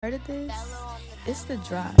Heard of this? It's the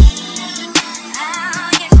drop.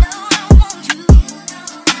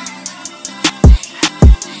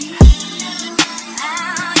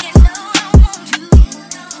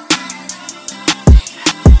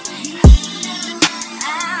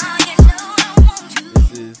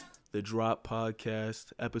 This is the Drop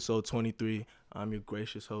Podcast, episode 23. I'm your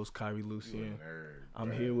gracious host, Kyrie Lucien.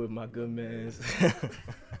 I'm here with my good mans.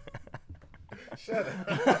 Shut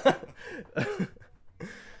up.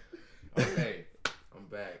 Okay, I'm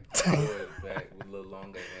back. My boy is back with a little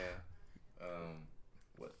longer hair.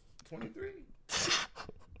 What? 23?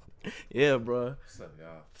 Yeah, bro. What's up,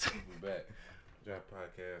 y'all? We back. Drop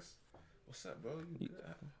Podcast. What's up, bro? You good?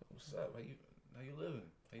 What's up? How you living?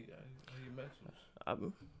 How you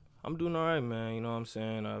mentals? I'm doing all right, man. You know what I'm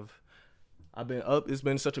saying? I've been up. It's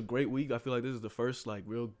been such a great week. I feel like this is the first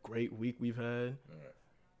real great week we've had,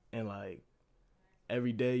 and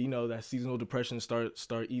every day, that seasonal depression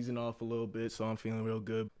start easing off a little bit. So I'm feeling real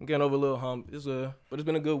good. I'm getting over a little hump. But it's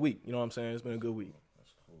been a good week. You know what I'm saying? It's been a good week.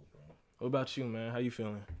 That's cool, bro. What about you, man? How you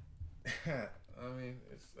feeling? I mean,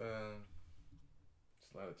 it's a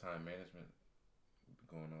lot of time management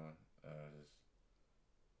going on. Just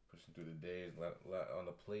pushing through the days, a lot on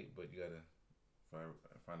the plate, but you gotta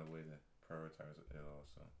find a way to prioritize it all.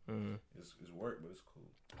 So it's work, but it's cool.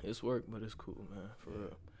 It's work, but it's cool, man. For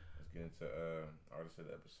real. Let's get into artist of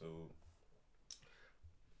the episode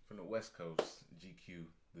from the West Coast, GQ,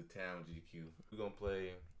 the town GQ. We're gonna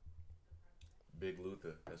play Big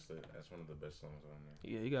Luther. That's one of the best songs on there.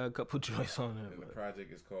 Yeah, you got a couple joints on there. And the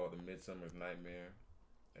project is called The Midsummer's Nightmare.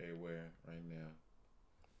 Everywhere right now.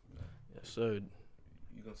 Yes, sir.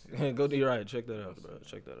 You gonna see that? Go to your right. Check that out, bro.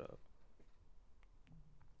 Check that out.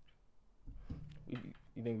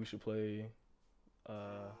 You think we should play the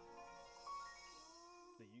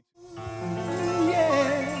YouTube?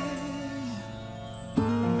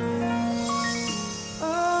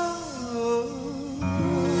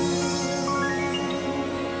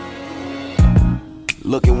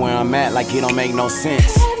 Look at where I'm at like it don't make no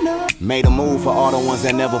sense. Made a move for all the ones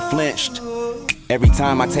that never flinched. Every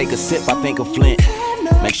time I take a sip, I think of Flint.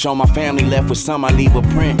 Make sure my family left with some, I leave a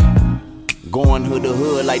print. Going hood to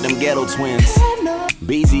hood like them ghetto twins.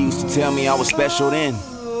 Beezy used to tell me I was special then.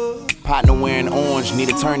 Partner wearing orange, need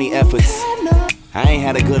attorney efforts. I ain't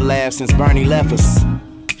had a good laugh since Bernie left us.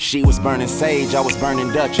 She was burning sage, I was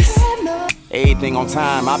burning Duchess. Everything on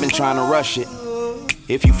time, I've been trying to rush it.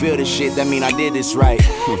 If you feel this shit, that mean I did this right.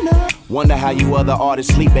 Wonder how you other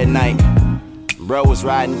artists sleep at night. Bro was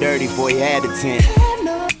riding dirty before he had a tent.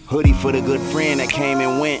 Hoodie for the good friend that came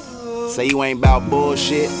and went. Say you ain't about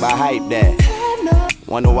bullshit, but hype that.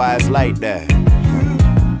 Wonder why it's like that.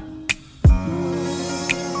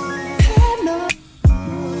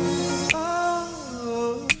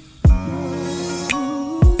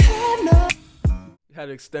 Had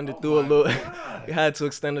to extend it through a little. You had to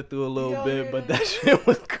extend it through a little bit, but that shit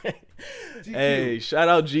was great. GQ. Hey, shout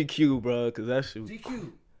out GQ, bro, cause that shit.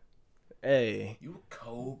 GQ. Hey, You a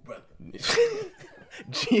cold brother.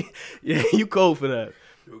 yeah, you cold for that.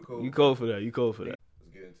 You a cold. You cold for that. You cold for that.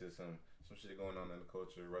 Let's get into some shit going on in the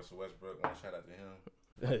culture. Russell Westbrook, want to shout out to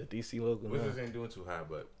him. DC local. Wizards Man. ain't doing too high,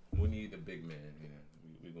 but we need the big man.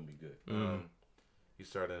 We gonna be good. He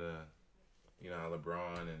started how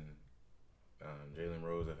LeBron and Jalen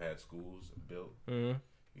Rose have had schools built.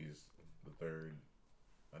 He's the third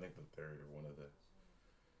or one of the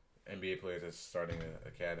NBA players that's starting an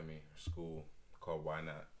academy or school called Why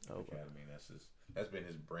Not Academy. And that's been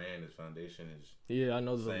his brand, his foundation. Yeah, I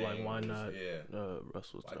know. Saying, Why not? Yeah.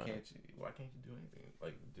 Russell's Why trying. can't you do anything?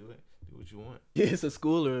 Like do what you want. Yeah, it's a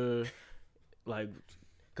school or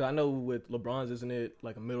cause I know with LeBron's, isn't it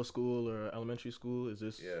like a middle school or elementary school? Is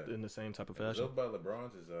this in the same type of fashion? Built by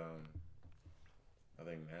LeBron's is I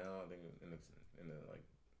think in the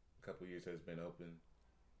couple years that it's been open,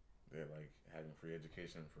 they're having free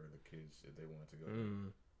education for the kids if they wanted to go.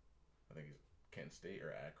 I think it's Kent State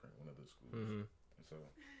or Akron, one of those schools. And so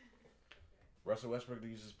Russell Westbrook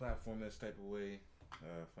uses his platform this type of way,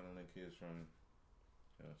 funneling kids from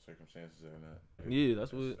circumstances that are not. Yeah,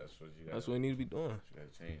 that's what you got. that's what we need to be doing. You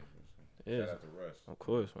got to change. Yeah, Shout out to Russ. of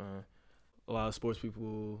course, man. A lot of sports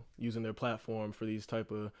people using their platform for these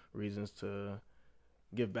type of reasons to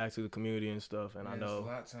give back to the community and stuff. And Man, I know it's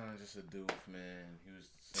a lot of times just a doof, man. He was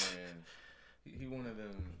saying he one of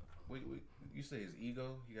them. Wait, you say his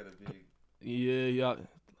ego? He got a big. Yeah,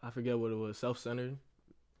 I forget what it was. Self-centered.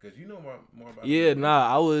 Cause you know more about. Yeah, him.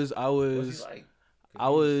 I was What's he like? I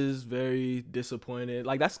was very disappointed.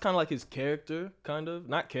 That's kind of like his character, kind of.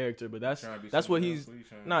 Not character, but that's what he's.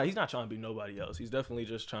 He's not trying to be nobody else. He's definitely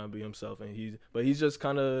just trying to be himself, and he's just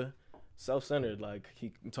kind of self-centered. Like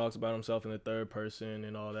he talks about himself in the third person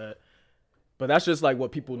and all that. But that's just like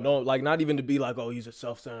what people know. Like not even to be like, oh, he's a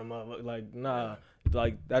self-centered motherfucker. Like nah,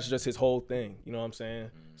 like that's just his whole thing. You know what I'm saying?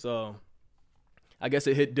 Mm-hmm. So I guess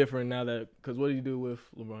it hit different now that because what do you do with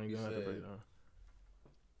LeBron? You don't have to break it down.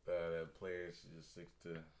 That players should just stick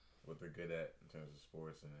to what they're good at in terms of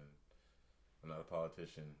sports, and then I'm not a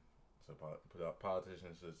politician, so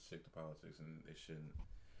politicians should stick to politics, and they shouldn't.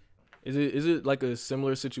 Is it like a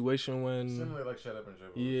similar situation when similar like shut up and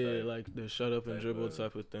dribble? Yeah, like the shut up and dribble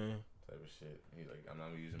type of thing. Type of shit. He's like, I'm not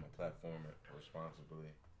using my platform responsibly.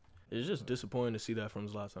 It's just disappointing to see that from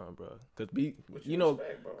Zlatan, bro. Cause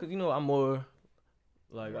I'm more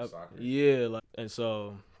like and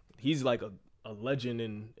so he's like a legend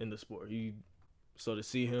in the sport. So to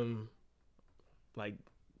see him like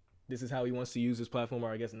this is how he wants to use his platform,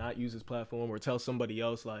 or I guess not use his platform, or tell somebody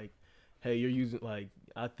else like, hey, you're using like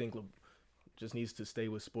I think just needs to stay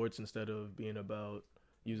with sports instead of being about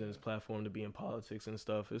using his platform to be in politics and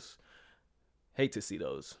stuff. It's hate to see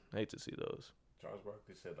those. Charles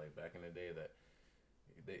Barkley said like back in the day that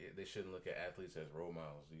they shouldn't look at athletes as role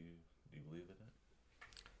models. Do you believe in that?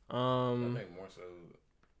 I think more so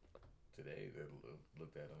today they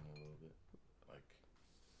looked at them a little bit like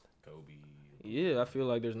Kobe. Yeah, I feel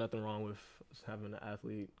like there's nothing wrong with having an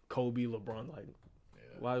athlete, Kobe, LeBron. Like,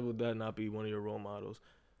 why would that not be one of your role models?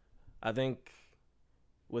 I think,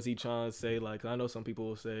 was he trying to say, like, I know some people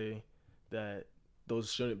will say that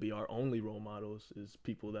those shouldn't be our only role models, is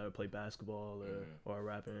people that play basketball or are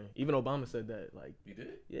rapping. Even Obama said that. Like, he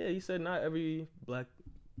did? Yeah, he said not every black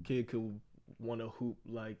kid could want to hoop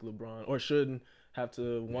like LeBron, or shouldn't have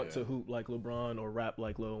to want to hoop like LeBron or rap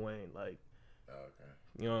like Lil Wayne. Like,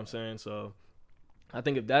 you know what I'm saying? So I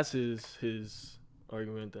think if that's his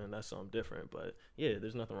argument, then that's something different. But yeah,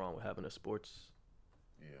 there's nothing wrong with having a sports.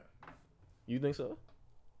 Yeah. You think so?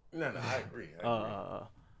 No, I agree. I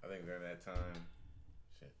think during that time,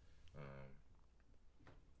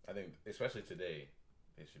 I think especially today,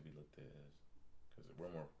 they should be looked at as, because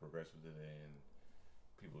we're more progressive today and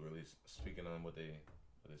people really speaking on what they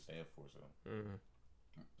stand for. So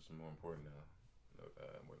it's more important now,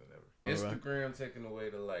 more than ever. Instagram taking away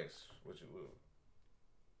the likes. What you will?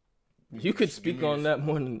 You could speak on that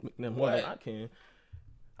more than I can.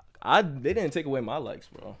 They didn't take away my likes,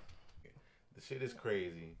 bro. The shit is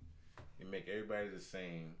crazy. You make everybody the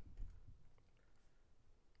same.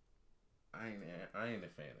 I ain't a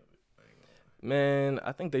fan of it. Man,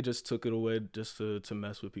 I think they just took it away just to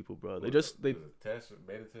mess with people, bro. Was it a test,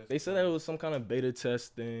 beta test? They said that it was some kind of beta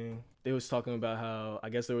test thing. They was talking about how I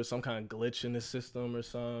guess there was some kind of glitch in the system or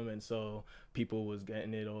something, and so people was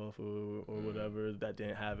getting it off or whatever that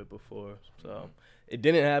didn't have it before. So it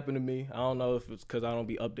didn't happen to me. I don't know if it's because I don't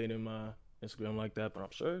be updating my Instagram like that, but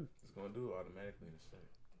I'm sure it's gonna do it automatically in a second.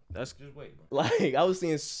 That's just wait, bro. Like I was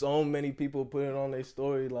seeing so many people put it on their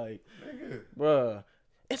story, like, bruh,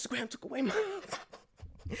 Instagram took away my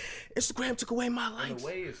likes. In a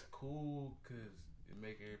way, it's cool because it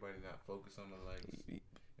make everybody not focus on the likes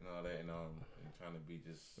and all that, and trying to be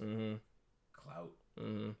just clout.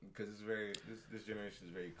 Because it's very this generation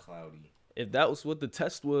is very cloudy. If that was what the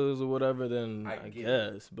test was or whatever, then I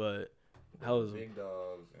guess. But how was big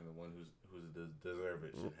dogs and the one who's deserve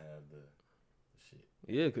it should have the shit.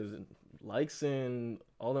 Yeah, because likes and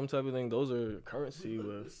all them type of things, those are currency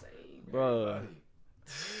with, bro.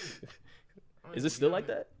 Is it still like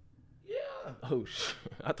that? Yeah. Oh shit!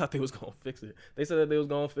 I thought they was gonna fix it. They said that they was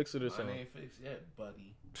gonna fix it or something. Mine ain't fixed yet,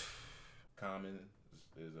 buddy. Common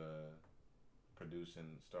is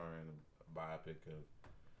producing, starring a biopic of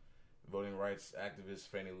voting rights activist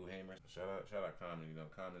Fannie Lou Hamer. Shout out Common. You know,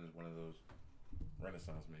 Common is one of those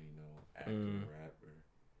Renaissance men. You know, actor, rapper,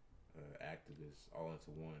 activist, all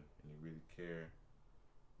into one, and you really care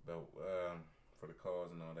about for the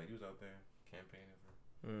cause and all that. He was out there campaigning for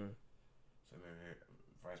Senator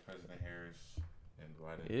Vice President Harris and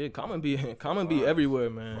Biden. Yeah, Common be everywhere,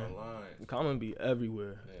 man. Front lines. Common be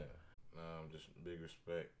everywhere. Yeah. Just big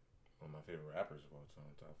respect. One of my favorite rappers of all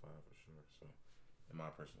time, top 5 for sure. So, in my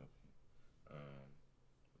personal opinion.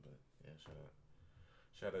 But yeah,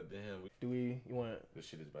 shout out to him. You want? This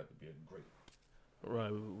shit is about to be a great.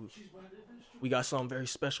 Right. We got something very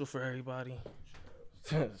special for everybody.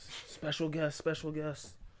 Special guest.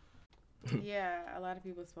 Yeah, a lot of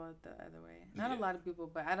people spell it the other way. Not a lot of people,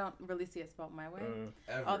 but I don't really see it spelled my way.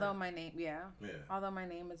 Ever. Although my name, Although my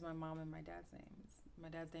name is my mom and my dad's names. My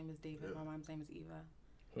dad's name is David. Yeah. My mom's name is Eva.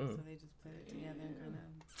 So they just put it together and kind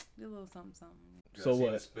of do a little something. So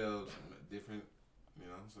what? It's spelled different,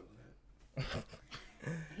 something like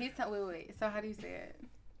that. Wait. So how do you say it?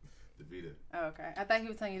 DeVita. Oh, okay. I thought he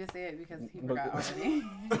was telling you to say it because he forgot already.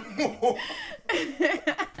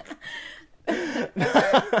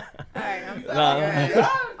 Alright, I'm sorry.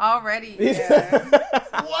 Already, yeah.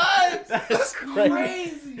 What? That's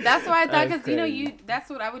crazy. That's why I thought, because that's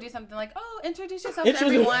what I would do, something like, oh, introduce yourself to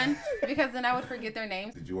everyone, because then I would forget their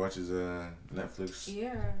names. Did you watch his Netflix?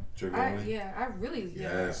 Yeah. Trigger I really.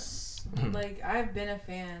 Yes. Like, I've been a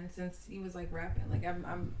fan since he was like rapping. Like,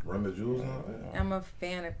 I'm Run the Jewels and all that. I'm a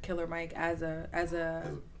fan of Killer Mike as a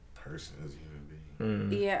person, as a human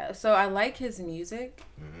being. Yeah. So I like his music.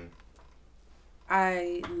 Mm-hmm.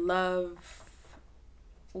 I love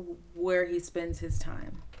where he spends his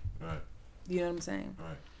time. Right. You know what I'm saying?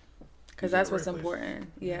 Right. Because that's what's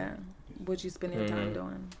important. Yeah. What you spend your time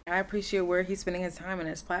doing. I appreciate where he's spending his time and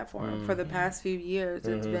his platform. For the past few years,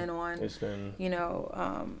 it's been on,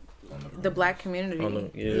 the black community.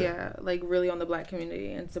 Like really on the black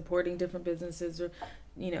community and supporting different businesses, or,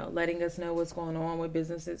 letting us know what's going on with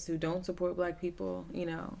businesses who don't support black people.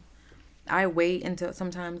 I wait until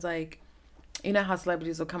sometimes, like, how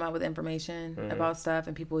celebrities will come out with information about stuff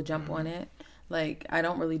and people will jump on it. Like, I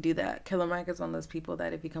don't really do that. Killer Mike is one of those people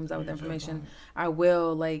that if he comes out with information, I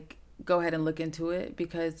will, like, go ahead and look into it,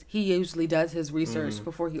 because he usually does his research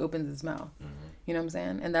before he opens his mouth. You know what I'm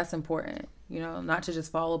saying? And that's important, not to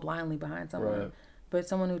just follow blindly behind someone, but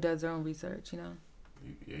someone who does their own research, Yeah,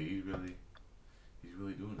 he's really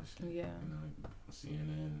doing this shit. Yeah.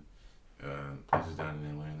 CNN, places down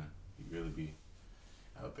in Atlanta, he really be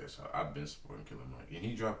out there. So I've been supporting Killer Mike. And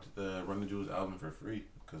he dropped the Run the Jewels album for free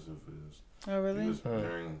because of his... Oh, really? It was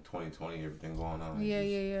during 2020, everything going on. Yeah.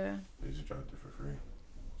 They just dropped it for free.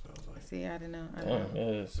 So I was like... See, I don't know.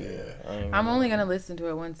 Yeah. I'm only going to listen to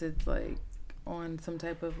it once it's, like, on some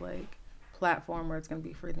type of, like, platform where it's going to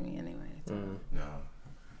be free to me anyway. So. No.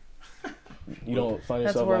 You don't find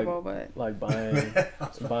yourself like buying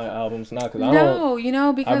albums? Not because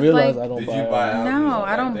because I realize like, I don't did buy you buy albums. albums No,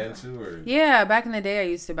 I don't. Then too, or? Yeah, back in the day, I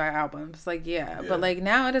used to buy albums. Like, but like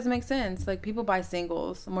now it doesn't make sense. Like, people buy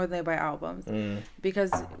singles more than they buy albums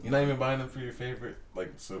because you're not even buying them for your favorite.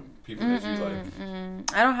 Like, so people that you like.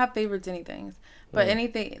 I don't have favorites anything. But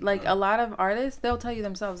anything, like a lot of artists, they'll tell you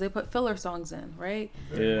themselves, they put filler songs in, right?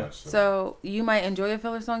 Very much so you might enjoy a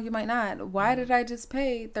filler song, you might not. Why did I just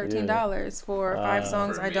pay $13 for 5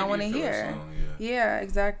 songs I don't want to hear? Yeah,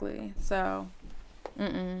 exactly. So,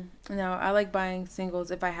 no, I like buying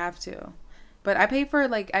singles if I have to. But I pay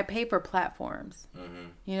for platforms.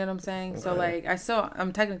 You know what I'm saying? Okay. So like,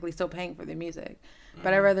 I'm technically still paying for the music.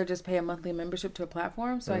 But I'd rather just pay a monthly membership to a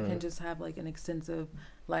platform so I can just have like an extensive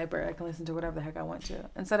library. I can listen to whatever the heck I want to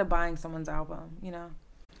instead of buying someone's album,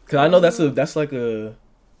 Because I know that's like a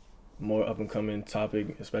more up and coming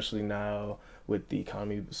topic, especially now with the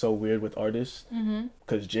economy so weird with artists.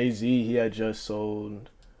 Because Jay-Z, he had just sold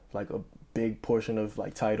like a big portion of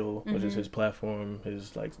like Tidal, which is his platform,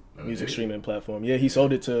 his like music streaming platform. Yeah, he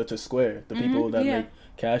sold it to Square, the people that make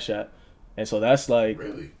Cash App. And so that's like,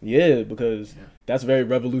 because that's very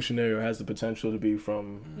revolutionary, or has the potential to be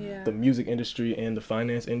from the music industry and the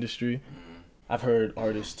finance industry. I've heard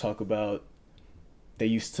artists talk about they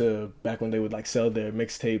used to, back when they would like sell their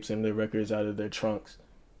mixtapes and their records out of their trunks.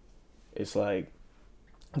 It's like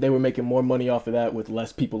they were making more money off of that with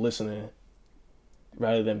less people listening,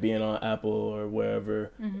 rather than being on Apple or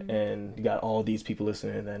wherever, and you got all these people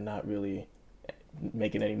listening and then not really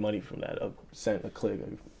making any money from that, a cent a click.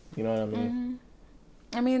 You know what I mean?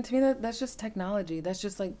 I mean, to me, that's just technology. That's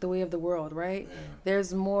just like the way of the world, right? Yeah.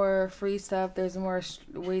 There's more free stuff. There's more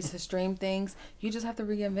ways to stream things. You just have to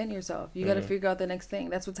reinvent yourself. You got to figure out the next thing.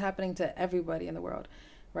 That's what's happening to everybody in the world,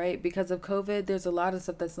 right? Because of COVID, there's a lot of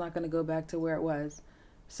stuff that's not going to go back to where it was.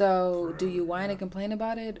 So do you whine and complain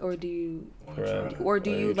about it, or do you like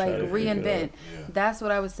reinvent? That's what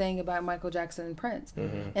I was saying about Michael Jackson and Prince.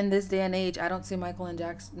 In this day and age, I don't see Michael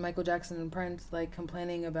Jackson and Prince like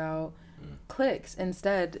complaining about clicks.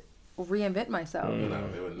 Instead, reinvent myself.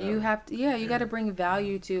 You have to, you got to bring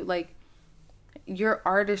value to, like, your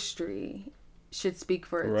artistry should speak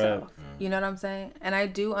for itself. You know what I'm saying? And I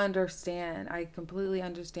do understand. I completely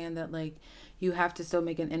understand that, like, you have to still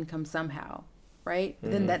make an income somehow. Right?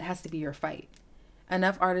 Then that has to be your fight.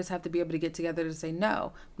 Enough artists have to be able to get together to say,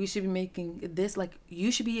 no, we should be making this, like,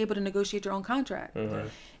 you should be able to negotiate your own contract.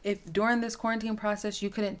 If during this quarantine process you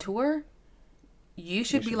couldn't tour, you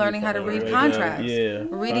should be learning how to read contracts.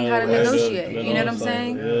 Reading how to negotiate. You know what I'm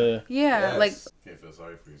saying? Like, can't feel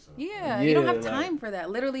sorry for yourself. You don't have time for that.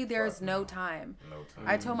 Literally, there's no time.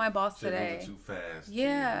 I told my boss today. Too fast.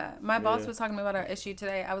 My boss was talking about our issue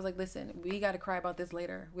today. I was like, listen, we got to cry about this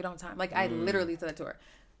later. We don't have time. Like, I literally said that to her.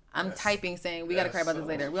 I'm typing saying, we got to cry about this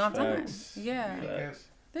later. We don't have time.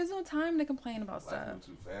 There's no time to complain about Life stuff. move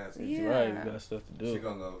too fast. Yeah. Right, you got stuff to do. Shit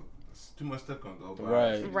gonna go. Too much stuff gonna go by.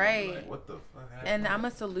 Right. Shit gonna be Right. Like, what the fuck happened? And I'm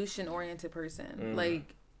a solution-oriented person.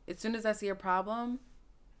 Like, as soon as I see a problem,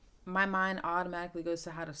 my mind automatically goes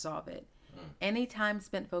to how to solve it. Any time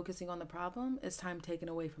spent focusing on the problem is time taken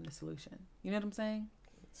away from the solution. You know what I'm saying?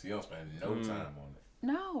 So you don't spend no time on it.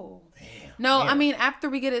 No. Damn. No, Damn. I mean, after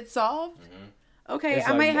we get it solved, okay, It's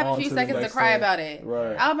I like might have a on few to the seconds to next cry thing. about it.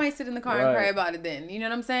 Right. I might sit in the car and Right. cry about it then. You know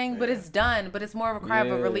what I'm saying? But Yeah. it's done. But it's more of a cry of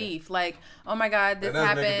Yeah. a relief. Like, oh my God, this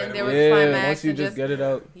That does make it happened. better. There was Yeah, climax. once you and just get it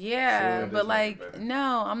out. Yeah, Sure, but does make like, it better.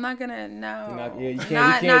 no, I'm not gonna. No, You're not- yeah, you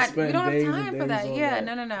can't spend we don't days have and time for days that. on Yeah,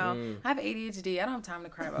 that. no. I have ADHD. I don't have time to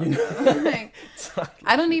cry about it. Like,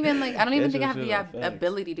 I don't even think I Get have your the shit off, facts.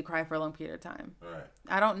 ability to cry for a long period of time. Right.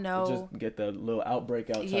 I don't know. Just get that little outbreak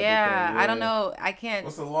out. Type Yeah, of thing. I don't know. I can't.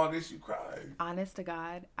 What's the longest you cried? Honest to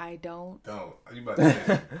God, I don't. Don't. You about to say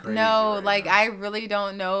something crazy No, right like now. I really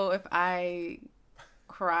don't know if I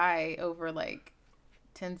cry over like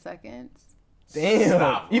 10 seconds. Damn.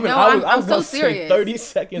 Stop. Even No, I was, I'm I was so gonna say serious. 30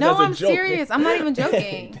 seconds No, as a I'm joke. serious. I'm not even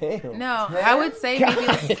joking. Damn. No, I would say maybe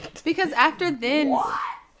like, because after then,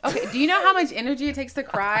 okay. Do you know how much energy it takes to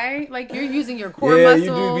cry? Like you're using your core Yeah, muscles.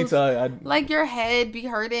 you do be tired. Like your head be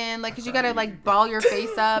hurting, like 'cause you gotta like ball your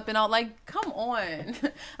face up and all. Like, come on,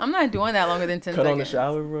 I'm not doing that longer than 10 Cut seconds. on the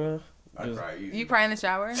shower, bro. I cry easy. You cry in the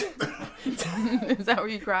shower? Is that where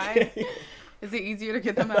you cry? Is it easier to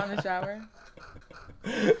get them out in the shower?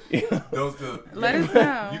 Those two. Let us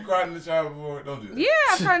know. You cried in the shower before? Don't do that. Yeah,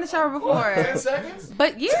 I've cried in the shower 10 before. seconds?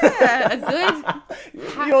 But yeah, a good.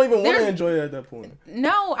 You don't even want to There's- enjoy it at that point.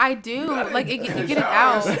 No, I do. gotta Like you get it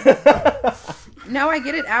shower. out. No, I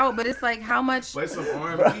get it out, but it's like how much. Play some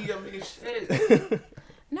R&B. I mean, shit.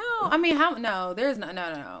 No, I mean how? No, there's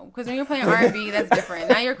no. Because when you're playing R&B, that's different.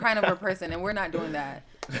 Now you're crying over a person, and we're not doing that.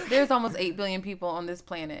 There's almost 8 billion people on this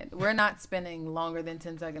planet. We're not spending longer than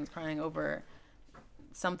 10 seconds crying over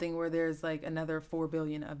something where there's like another 4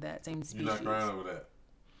 billion of that same species. You're not crying over that.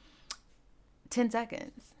 10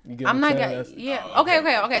 seconds. You give I'm them not 10, gonna. that's- Yeah. Oh,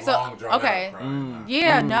 Okay. So Long, drawn out okay. crying, nah.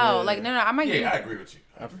 Yeah. No. yeah. Like no. I might. Yeah, be, I agree with you.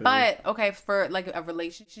 I feel But okay, for like a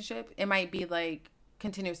relationship, it might be like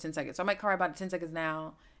continuous 10 seconds. So I might cry about it 10 seconds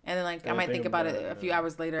now, and then like I Yeah, might think think about about it it, a few yeah.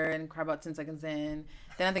 hours later and cry about 10 seconds in.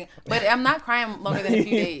 Then I think, but I'm not crying longer than a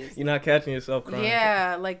few days. You're not catching yourself crying.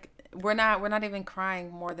 Yeah, like we're not even crying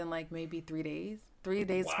more than like maybe 3 days. 3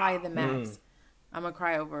 days is probably the max. I'm gonna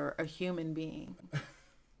cry over a human being,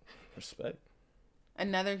 Respect.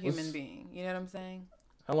 another human being. You know what I'm saying?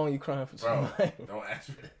 How long you crying for? Bro, Somebody? don't ask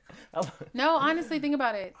me that. How long- No, honestly, think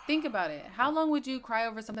about it. Think about it. How long would you cry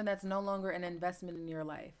over something that's no longer an investment in your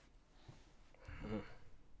life?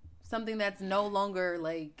 Something that's no longer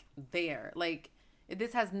like there. Like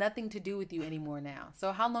this has nothing to do with you anymore now.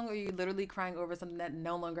 So how long are you literally crying over something that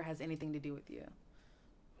no longer has anything to do with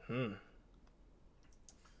you?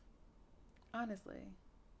 Honestly,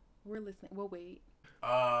 we're listening. We'll wait.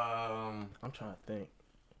 Um, I'm trying to think.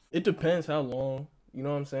 It depends how long. You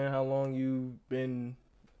know what I'm saying? How long you've been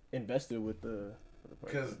invested with the person.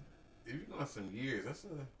 because if you're going some years, that's a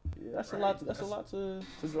Yeah, that's Right. a lot. That's a lot to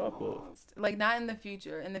drop up. Like not in the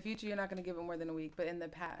future. In the future, you're not going to give it more than a week. But in the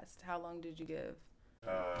past, how long did you give?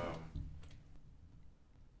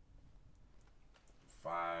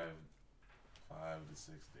 5 to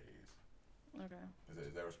 6 days. Okay.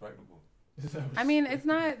 Is that respectable? I mean, it's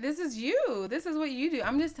not. This is you. This is what you do.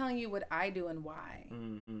 I'm just telling you what I do and why.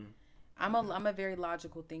 Mm-hmm. I'm a very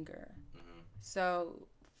logical thinker. So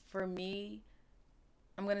for me,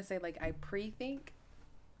 I'm gonna say like I pre-think.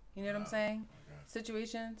 You know what I'm saying? Okay.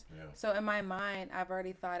 Situations. Yeah. So in my mind, I've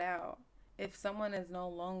already thought out if someone is no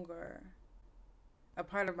longer a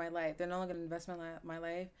part of my life, they're no longer an investment in my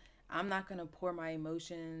life. I'm not gonna pour my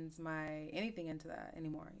emotions, my anything into that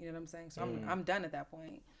anymore. You know what I'm saying? So I'm done at that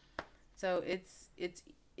point. So it's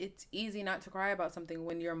easy not to cry about something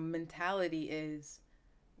when your mentality is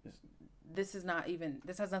this has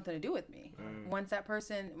nothing to do with me. Once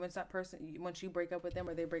you break up with them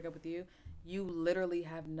or they break up with you, you literally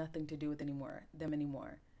have nothing to do with them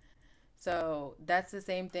anymore. So that's the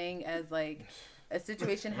same thing as like a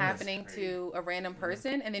situation happening to a random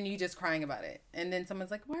person and then you just crying about it. And then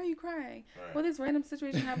someone's like, why are you crying? Right. Well, this random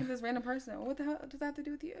situation happened to this random person. Well, what the hell does that have to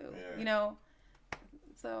do with you? Yeah. You know?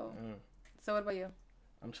 So what about you?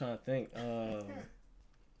 I'm trying to think. I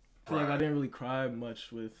feel like I didn't really cry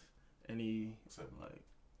much with any like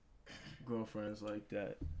girlfriends like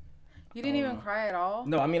that. You didn't even cry at all?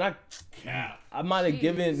 No, I mean I might have Jeez.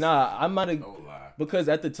 given I might have No lie. because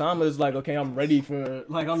at the time it was like okay I'm ready for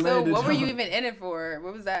like I'm So ready to what were you jump. even in it for?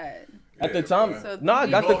 What was that? At the time, So no, I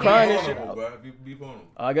got the crying and shit out. out. Be vulnerable.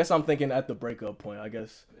 I guess I'm thinking at the breakup point. I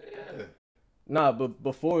guess. Yeah. Nah, but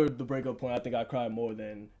before the breakup point, I think I cried more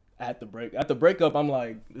than at the break. At the breakup, I'm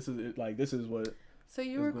like, this is it. Like, this is what. So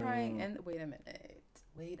you were crying, and wait a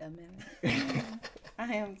minute.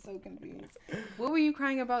 I am so confused. What were you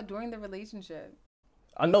crying about during the relationship?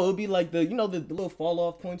 I know it'll be like the the little fall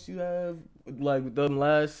off points you have, like with them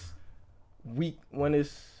last week when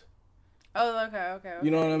it's. Oh, okay.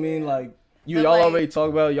 You know what I mean? Yeah. Like But, y'all like- already talk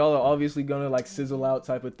about. Y'all are obviously gonna like sizzle out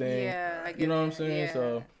type of thing. Yeah, I get You know what I'm it. saying?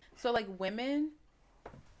 Yeah. So like women,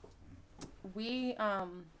 we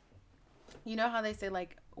you know how they say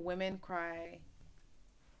like women cry.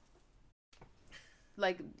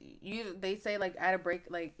 Like they say like at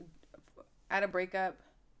a breakup,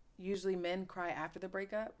 usually men cry after the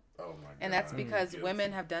breakup. Oh my god. And that's because Guilty.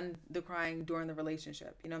 women have done the crying during the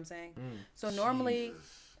relationship. You know what I'm saying? So normally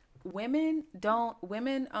women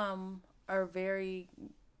are very,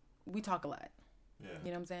 we talk a lot. Yeah.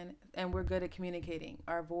 You know what I'm saying? And we're good at communicating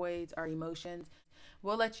our voids, our emotions.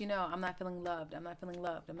 We'll let you know, I'm not feeling loved. I'm not feeling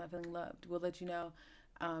loved. I'm not feeling loved. We'll let you know,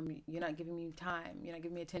 you're not giving me time. You're not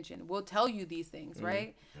giving me attention. We'll tell you these things,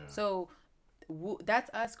 right? Yeah. So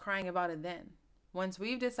that's us crying about it then. Once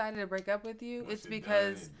we've decided to break up with you, it's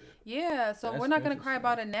because, yeah, so That's we're not going to cry interesting.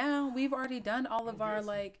 about it now. We've already done all of our,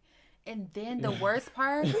 like, and then the worst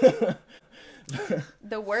part,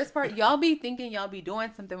 y'all be thinking y'all be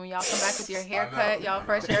doing something when y'all come back with your haircut, y'all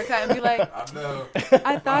fresh haircut, and be like, I know.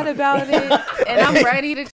 I thought about it, and I'm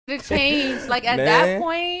ready to change. Like, at that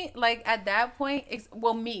point,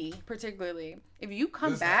 well, me, particularly, if you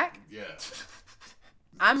come back, Yeah.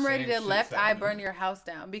 I'm ready to Same shit's left eye happening. burn your house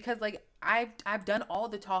down because like I've done all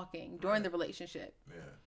the talking during the relationship, Yeah.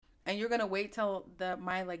 and you're gonna wait till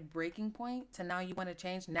my like breaking point to now you want to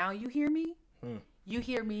change. Now you hear me, you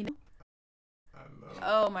hear me. I know.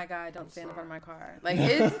 Oh my God! Don't stand in front of my car. Like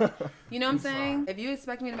it's, you know what I'm saying. If you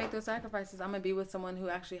expect me to make those sacrifices, I'm gonna be with someone who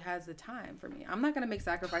actually has the time for me. I'm not gonna make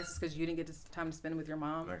sacrifices because you didn't get this time to spend with your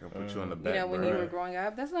mom. I'm not gonna put you on the back You know, when you burner. were growing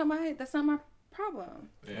up, that's not my problem.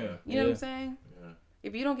 Yeah. You know what I'm saying? Yeah.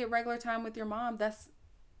 If you don't get regular time with your mom,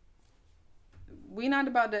 we not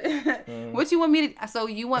about to. What you want me to? So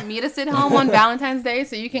you want me to sit home on Valentine's Day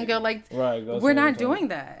so you can go like? Right. We're not doing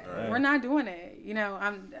that. Right. We're not doing it. You know,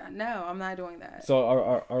 I'm not doing that. So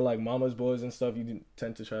are like mama's boys and stuff? You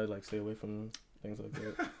tend to try to like stay away from things like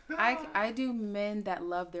that. I do men that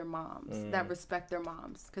love their moms, that respect their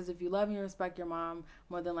moms. Because if you love and you respect your mom,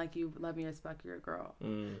 more than like you love and you respect your girl.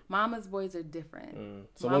 Mama's boys are different.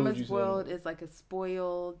 So what would Mama's you say? world is like a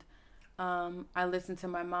spoiled. I listen to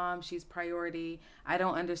my mom. She's priority. I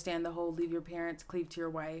don't understand the whole leave your parents, cleave to your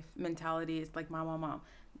wife mentality. It's like mom.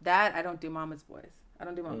 That I don't do mama's boys. I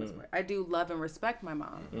don't do mama's boys. I do love and respect my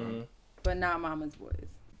mom, but not mama's boys.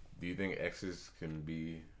 Do you think exes can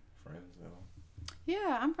be friends at all?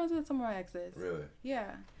 Yeah, I'm friends with some of my exes. Really?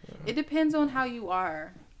 Yeah. It depends on how you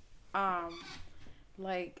are.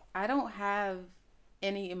 Like I don't have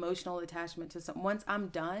any emotional attachment to some. Once I'm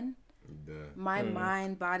done, my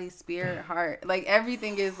mind, body, spirit, heart, like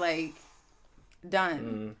everything is like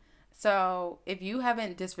done. So if you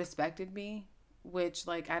haven't disrespected me, which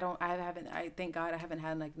like I thank God I haven't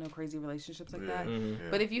had like no crazy relationships like that.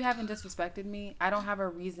 But if you haven't disrespected me, I don't have a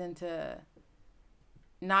reason to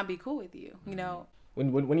not be cool with you, you know.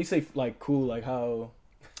 When you say like cool, like how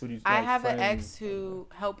would you? I like, have an friends? ex who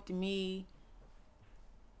helped me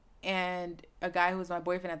and a guy who was my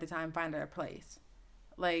boyfriend at the time find a place.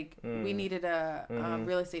 Like we needed a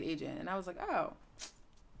real estate agent, and I was like, oh,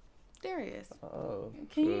 Darius,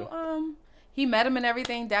 can you he met him and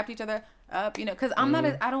everything, dapped each other up, you know, because I'm not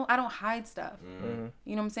I don't hide stuff.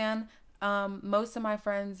 You know what I'm saying? Most of my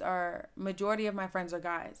friends majority of my friends are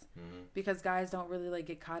guys, because guys don't really like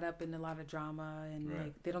get caught up in a lot of drama and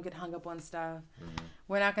like they don't get hung up on stuff.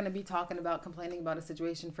 We're not going to be talking about complaining about a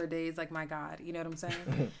situation for days. Like, my God, you know what I'm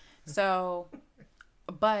saying? So,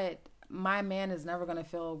 but my man is never going to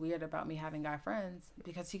feel weird about me having guy friends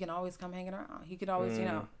because he can always come hanging around. He could always, you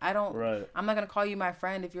know, I'm not going to call you my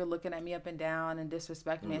friend if you're looking at me up and down and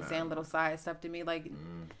disrespecting me and saying little side stuff to me. Like,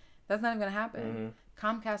 that's not even going to happen.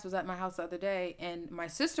 Comcast was at my house the other day, and my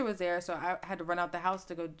sister was there, so I had to run out the house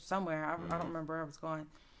to go somewhere. I don't remember where I was going.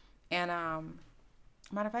 And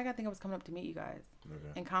matter of fact, I think I was coming up to meet you guys.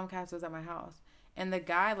 And Comcast was at my house. And the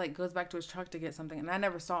guy, like, goes back to his truck to get something, and I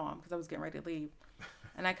never saw him because I was getting ready to leave.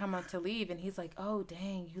 And I come up to leave, and he's like, oh,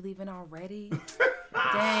 dang, you leaving already? Dang,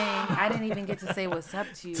 I didn't even get to say what's up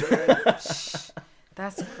to you. Like, shh,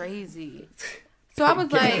 that's crazy. So I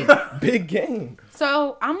was like, big game.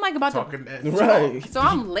 So I'm like about Talking to that So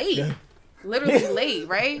I'm late, literally late,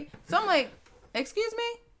 right? So I'm like, excuse me,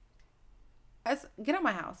 Get out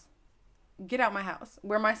my house. Get out my house.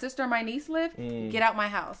 Where my sister and my niece live, get out my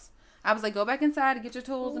house. I was like, go back inside and get your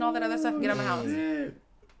tools and all that other stuff and get out my house.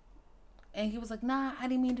 And he was like, nah, I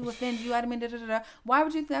didn't mean to offend you. I didn't mean da-da-da-da. Why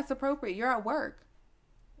would you think that's appropriate? You're at work.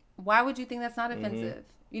 Why would you think that's not offensive?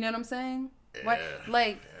 You know what I'm saying? Yeah. What,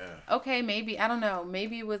 like, okay, maybe, I don't know.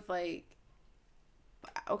 Maybe it was like,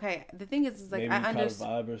 okay, the thing is like, maybe I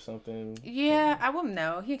understand. Vibe or something. Yeah, I wouldn't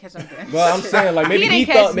know. He didn't catch something. Well, I'm saying like maybe he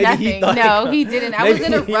didn't he thought. No, he didn't. I was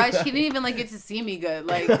in a rush. He didn't even like get to see me good.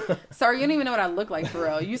 Like, sorry, you don't even know what I look like for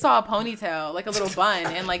real. You saw a ponytail, like a little bun,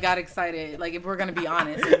 and like got excited. Like, if we're gonna be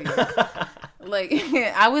honest with you. Like,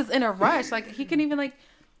 I was in a rush. Like, he couldn't even like.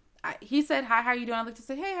 He said, "Hi, how are you doing?" I looked to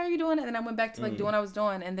say, "Hey, how are you doing?" And then I went back to like doing what I was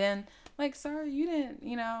doing, and then like, sorry, you didn't,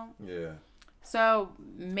 you know. Yeah. So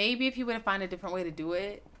maybe if he would have found a different way to do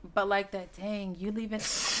it, but like that, dang, you leaving,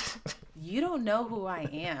 you don't know who I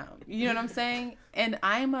am. You know what I'm saying? And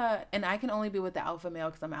I can only be with the alpha male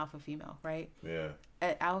because I'm alpha female, right? Yeah.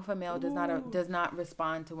 An alpha male does not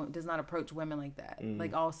respond to, does not approach women like that,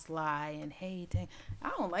 like all sly and hey, dang,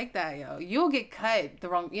 I don't like that, yo. You'll get cut the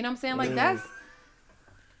wrong. You know what I'm saying? Like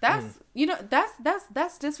that's you know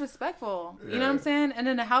that's disrespectful. You know what I'm saying? And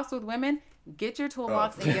in a house with women, get your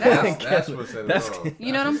toolbox and get out. That's what said it all.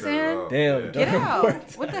 You know what I'm saying? Damn. Get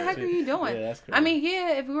out. What the heck are you doing? Yeah, that's crazy. I mean,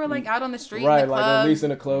 yeah, if we were like out on the street Right, in the like club. at least in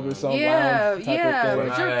a club or something. Yeah, lounge type yeah. of thing.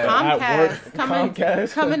 But you're At work,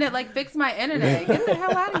 Comcast coming to like fix my internet. Get the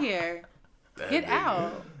hell out of here. Get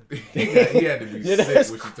out. He had to be sick.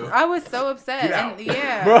 What you told. I was so upset. Get out. And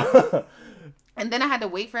yeah. Bro. And then I had to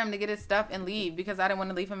wait for him to get his stuff and leave because I didn't want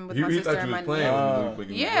to leave him with my sister and my niece.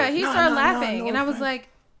 Yeah, he started laughing. And I was like,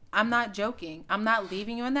 I'm not joking. I'm not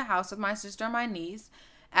leaving you in the house with my sister and my niece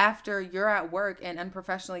after you're at work and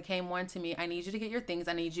unprofessionally came one to me. I need you to get your things.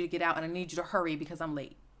 I need you to get out and I need you to hurry because I'm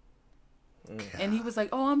late. And he was like,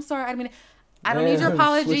 oh, I'm sorry. I don't need your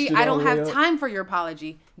apology. I don't have time for your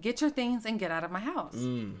apology. Get your things and get out of my house.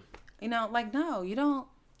 You know, like, no, you don't.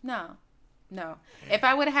 No. If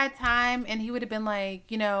I would have had time and he would have been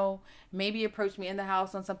like, you know, maybe approach me in the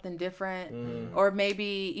house on something different or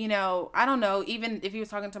maybe, you know, I don't know, even if he was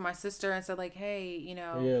talking to my sister and said like, hey, you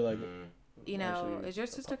know, Yeah, like, you know, is your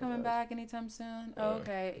sister coming back anytime soon? Oh,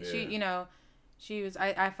 okay. Yeah. She, you know, she was,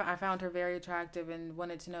 I found her very attractive and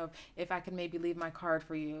wanted to know if I could maybe leave my card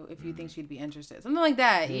for you if you think she'd be interested. Something like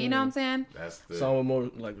that. You know what I'm saying? That's the... Someone more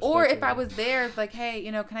like... Or if I was there, it's like, hey,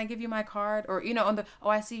 you know, can I give you my card? Or, you know, on the, oh,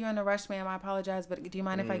 I see you're in a rush, ma'am. I apologize, but do you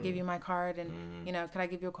mind if I give you my card? And, you know, could I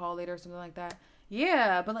give you a call later or something like that?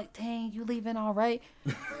 Yeah, but like, dang, you leaving all right?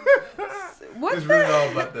 What? It's really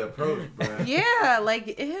all about the approach, bro. Yeah,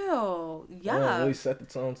 like, ew, yeah. Really set the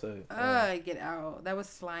tone to. Get out. That was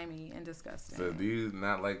slimy and disgusting. So do you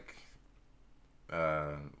not like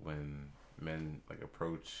when men like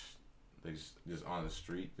approach, they just on the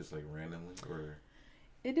street, just like randomly, or?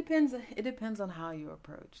 It depends. It depends on how you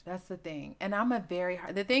approach. That's the thing. And I'm a very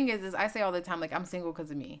hard. The thing is I say all the time, like, I'm single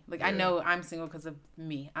because of me. Like, I know I'm single because of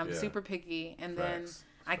me. I'm super picky, and then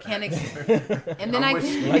I can't. And then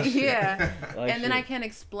I can't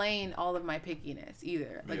explain all of my pickiness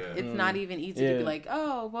either. Like, it's not even easy to be like,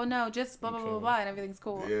 oh, well, no, just blah blah blah blah, and everything's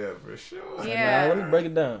cool. Yeah, for sure. Yeah. Nah, let me break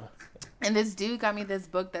it down. And this dude got me this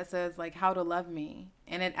book that says like How to Love Me,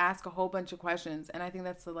 and it asks a whole bunch of questions, and I think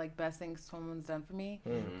that's the like best thing someone's done for me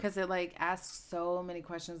because it like asks so many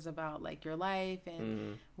questions about like your life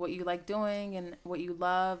and what you like doing and what you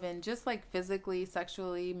love and just like physically,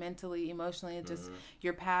 sexually, mentally, emotionally, and just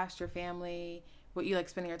your past, your family, what you like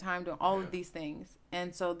spending your time doing, all of these things.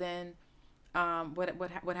 And so then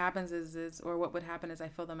what happens is what would happen is I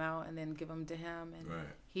fill them out and then give them to him, and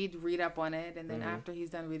he'd read up on it, and then after he's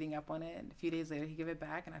done reading up on it, a few days later he'd give it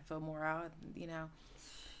back and I fill more out, you know.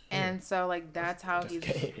 And so like that's how he's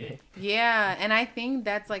and I think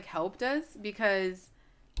that's like helped us because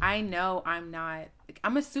I know I'm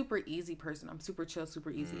a super easy person. I'm super chill,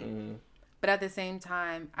 super easy. But at the same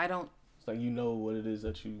time, I don't. It's like, you know what it is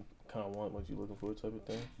that you kind of want, what you're looking for, type of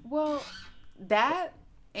thing. Well, that.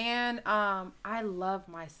 And I love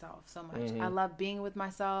myself so much. I love being with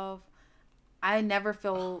myself. I never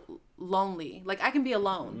feel lonely. Like, I can be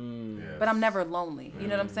alone, but I'm never lonely. You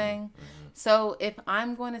know what I'm saying? So if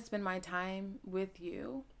I'm going to spend my time with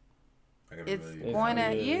you, it's going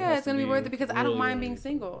to be worth it because I don't mind being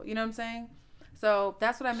single. You know what I'm saying? So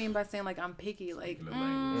that's what I mean by saying like I'm picky. Like,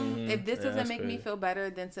 if this doesn't make me feel better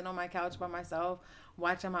than sitting on my couch by myself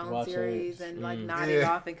watching my own Watching. series and like nodding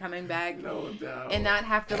off and coming back No doubt. and not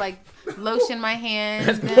have to like lotion my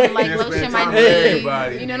hands That's and like great. lotion Spend my time with knees.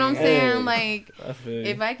 everybody. You know what I'm Hey. saying? Like I feel you.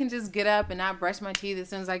 if I can just get up and not brush my teeth as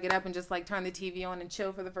soon as I get up and just like turn the TV on and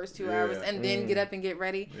chill for the first 2 hours and then get up and get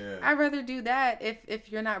ready, Yeah. I'd rather do that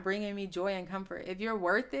if you're not bringing me joy and comfort. If you're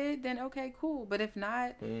worth it, then okay, cool. But if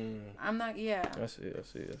not, I'm not. Yeah. I see.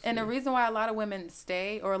 And the reason why a lot of women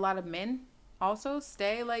stay, or a lot of men also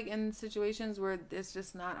stay, like in situations where it's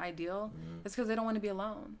just not ideal, is because they don't want to be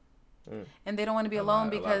alone. And they don't want to be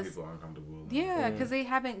alone A lot of because people are uncomfortable. because they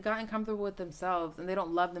haven't gotten comfortable with themselves and they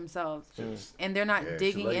don't love themselves Just- and they're not Yeah,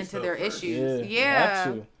 digging love into yourself their first. issues. You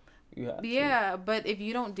have to. You have to. Yeah, but if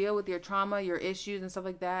you don't deal with your trauma, your issues and stuff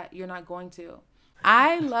like that, you're not going to.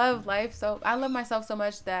 I love myself so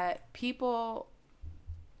much that people,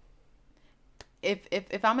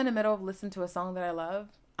 if I'm in the middle of listening to a song that I love,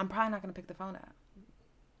 I'm probably not going to pick the phone up.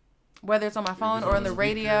 Whether it's on my phone or on the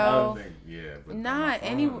radio. But Not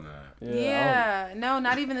any. nah. Yeah, no,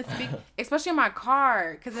 not even the speak. Especially in my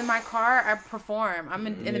car, because in my car I perform. I'm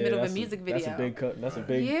in the middle of a music video. That's a big cut. That's a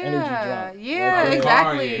big yeah, energy drop. yeah, Like,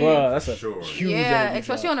 exactly. Bro, that's a Sure. huge Yeah, energy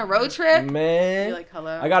especially drop. on a road trip. Man, You're like,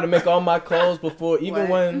 hello. I gotta make all my calls before even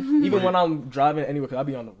What? when I'm driving anywhere, because I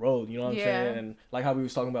be on the road, you know what I'm Yeah. saying? And like how we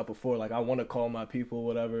was talking about before, like I want to call my people,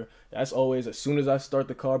 whatever. That's always as soon as I start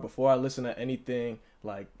the car, before I listen to anything,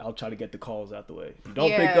 like I'll try to get the calls out the way. If you don't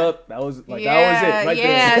pick Yeah. up, that was it right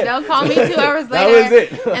yeah, there. don't call me 2 hours That later was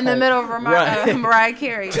it. in the middle of Right. Mariah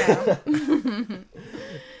Carey now.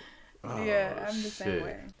 Oh, Yeah, I'm the same shit.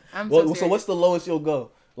 way. I'm Well, so what's the lowest you'll go?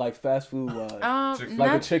 Like fast food wise? Chick-fil-A. Like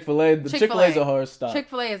a not Chick-fil-A. The Chick-fil-A's a hard stop.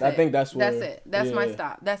 Chick-fil-A is I it. think that's where. That's it. That's my yeah.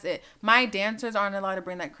 stop. That's it. My dancers aren't allowed to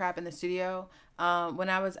bring that crap in the studio. When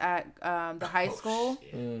I was at the high school,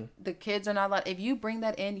 the kids are not allowed. If you bring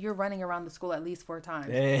that in, you're running around the school at least 4 times.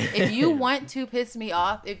 Damn. If you want to piss me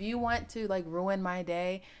off, if you want to like ruin my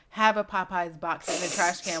day, have a Popeyes box in the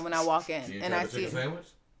trash can when I walk in, You and try I the see chicken it. sandwich?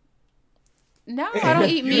 No, I don't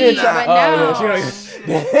eat You meat, didn't but try- no, yeah, she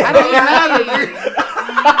don't- I don't eat meat.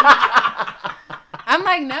 I'm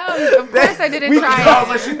like, no, of course I didn't try I was it.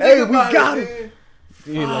 like, she Hey, think we about got it.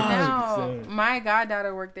 Yeah, like, No, 100%. my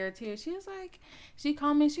goddaughter worked there too. She was like, she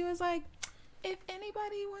called me. She was like, if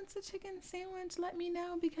anybody wants a chicken sandwich, let me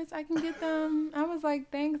know because I can get them. I was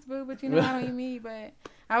like, thanks, boo, but you know I don't eat meat. But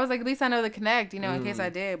I was like, at least I know the connect, you know, in case I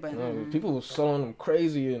did. But No, people was selling them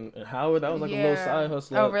crazy in Howard. That was like a little side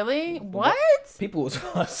hustle. Oh, really? What? People was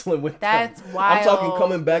hustling with That's them. wild. I'm talking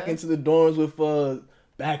coming back into the dorms with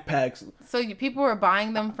backpacks. So people were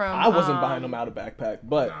buying them from. I wasn't buying them out of backpack,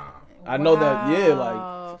 but Nah. I know that, yeah, like,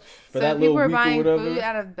 Wow. for so that people little were week or buying whatever. food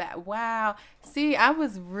out of that. Wow. See, I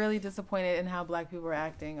was really disappointed in how black people were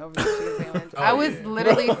acting over the chicken sandwich. Oh, I was yeah.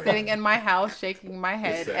 literally Bro. sitting in my house shaking my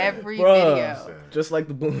head sad. every Bruh. video. Just like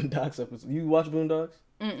the Boondocks episode. You watch Boondocks?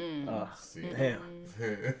 See. Damn.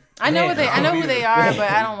 I know what they. I know who they are, but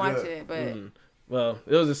I don't Good. watch it. But Well,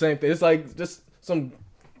 it was the same thing. It's like just some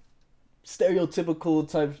stereotypical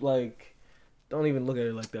type, like, don't even look at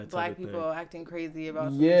it like that. black type of people thing. acting crazy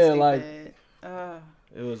about Yeah, something like- stupid. Ugh.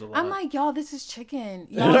 It was a lot. I'm like, y'all, this is chicken.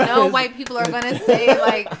 Y'all know white people are gonna say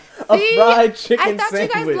like, A see, fried chicken I thought you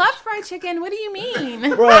guys sandwich. loved fried chicken. What do you mean?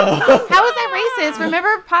 Bro. How is that racist?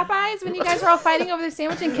 Remember Popeyes when you guys were all fighting over the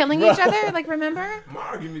sandwich and killing each other? Like, remember? My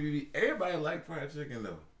argument would be everybody like fried chicken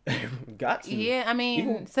though. Got to. Yeah, I mean,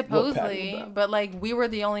 Even- supposedly, what, Patty? but like we were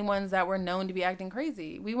the only ones that were known to be acting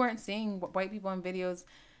crazy. We weren't seeing white people in videos,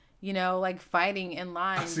 you know, like fighting in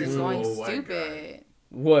lines seen and some going old white stupid.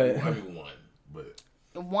 What? I mean one, but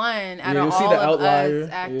One out Yeah, of you'll see all the of outlier. us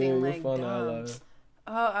acting Yeah, you'll like find the dumb. outlier.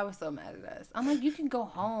 Oh, I was so mad at us. I'm like, you can go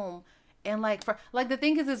home and like for like the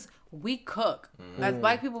thing is we cook as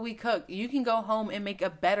black people. We cook. You can go home and make a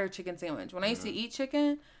better chicken sandwich. When I used to eat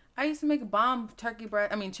chicken, I used to make a bomb chicken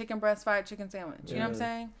breast fried chicken sandwich. You know what I'm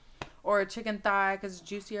saying? Or a chicken thigh because it's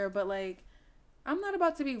juicier. But like, I'm not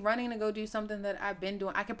about to be running to go do something that I've been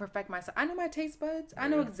doing. I can perfect myself. I know my taste buds. I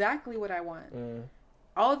know exactly what I want.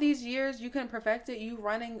 All these years, you couldn't perfect it. You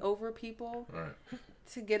running over people right.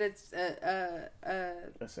 to get a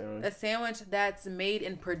sandwich that's made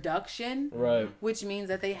in production, Right. which means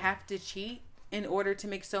that they have to cheat in order to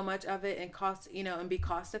make so much of it and cost, and be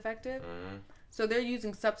cost effective. So they're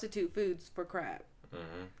using substitute foods for crap,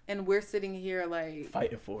 and we're sitting here like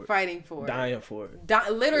Fighting for it. it, Dying for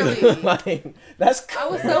it. literally. Like, that's I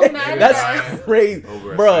was so mad at us. That's crazy,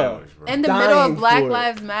 Over a bro. sandwich, bro. In the middle dying of Black for it.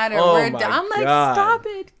 Lives Matter, Oh we're my I'm like, God. stop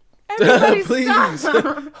it. Everybody Please.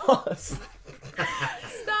 stop.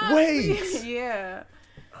 Stop. Wait. Yeah.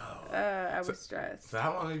 I was stressed. So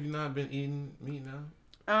how long have you not been eating meat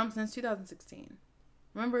now? Since 2016.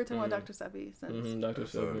 Remember we were talking about Dr. Sebi since. Dr.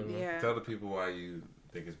 Sebi. Yeah. Tell the people why you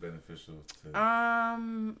think it's beneficial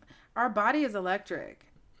to. Our body is electric,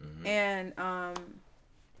 and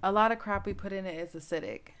a lot of crap we put in it is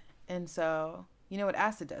acidic, and so you know what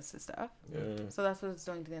acid does to stuff. So that's what it's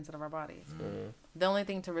doing to the inside of our bodies. The only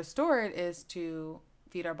thing to restore it is to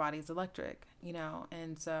feed our bodies electric, you know,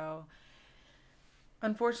 and so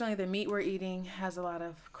unfortunately the meat we're eating has a lot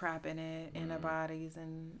of crap in it, antibodies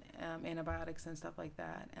and antibiotics and stuff like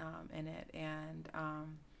that in it, and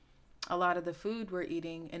a lot of the food we're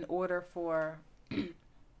eating, in order for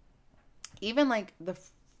even like the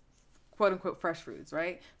quote unquote fresh foods,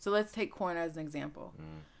 right? So let's take corn as an example.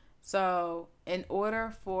 So in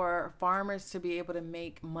order for farmers to be able to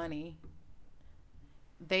make money,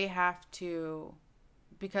 they have to,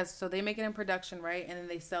 so they make it in production, right? And then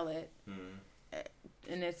they sell it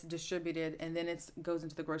and it's distributed, and then it goes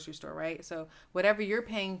into the grocery store, right? So whatever you're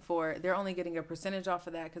paying for, they're only getting a percentage off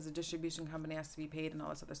of that because the distribution company has to be paid and all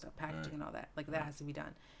this other stuff, packaging and all that. Like that has to be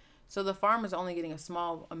done. So the farmer's only getting a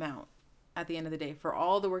small amount at the end of the day for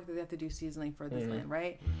all the work that they have to do seasonally for this land,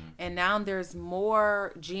 right? And now there's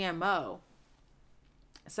more GMO.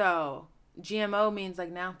 So GMO means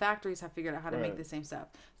like now factories have figured out how to make the same stuff.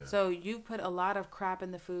 So you've put a lot of crap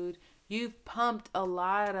in the food. You've pumped a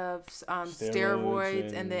lot of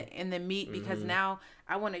steroids in the meat because now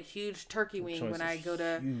I want a huge turkey wing when I go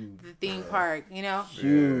to the theme park. You know,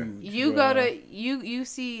 you go to you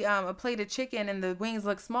see a plate of chicken and the wings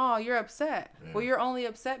look small. You're upset. Well, you're only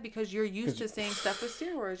upset because you're used to seeing stuff with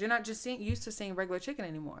steroids. You're not just used to seeing regular chicken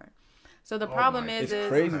anymore. So the problem is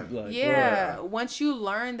crazy, like, once you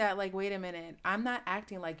learn that, like, wait a minute, I'm not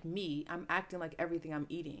acting like me. I'm acting like everything I'm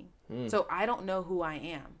eating. So I don't know who I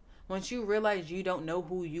am. Once you realize you don't know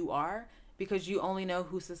who you are because you only know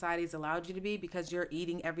who society's allowed you to be because you're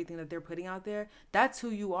eating everything that they're putting out there, that's who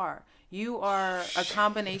you are. You are a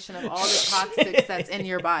combination of all the toxics that's in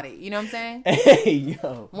your body. You know what I'm saying? Hey,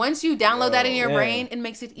 yo. Once you download that in your brain, it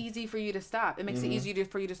makes it easy for you to stop. It makes it easier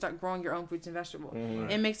for you to start growing your own fruits and vegetables.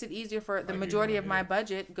 It makes it easier for the majority of my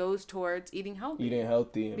budget goes towards eating healthy. Eating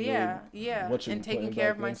healthy. And and taking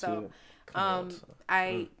care of myself.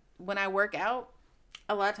 When I work out,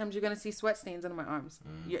 a lot of times you're going to see sweat stains under my arms.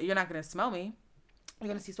 You're not going to smell me. You're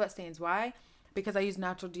going to see sweat stains. Why? Because I use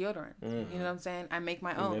natural deodorant. You know what I'm saying? I make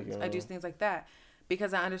my own. I do things like that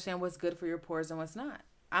because I understand what's good for your pores and what's not.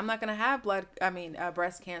 I'm not going to have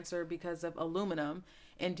breast cancer because of aluminum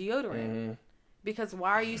in deodorant. Because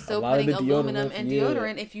why are you still putting aluminum in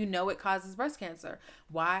deodorant if you know it causes breast cancer?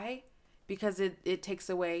 Why? Because it takes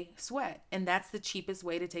away sweat. And that's the cheapest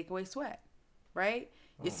way to take away sweat. Right?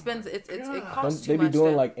 It costs too much. They be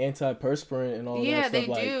doing like antiperspirant and all that stuff. Yeah, they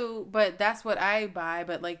do, but that's what I buy.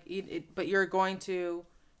 But like, but you're going to,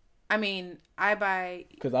 I buy.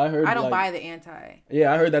 Because I don't buy the anti.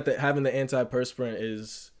 Yeah, I heard that having the antiperspirant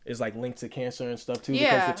is like linked to cancer and stuff too.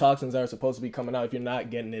 Yeah. Because the toxins are supposed to be coming out if you're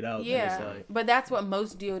not getting it out. Yeah, then it's like, but that's what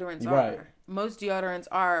most deodorants are. Most deodorants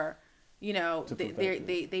are,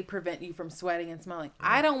 they prevent you from sweating and smelling.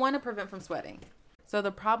 I don't want to prevent from sweating. So the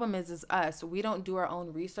problem is us. We don't do our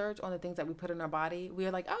own research on the things that we put in our body. We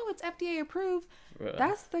are like, oh, it's FDA approved. Right.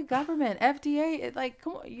 That's the government. FDA.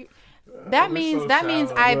 Come on. That means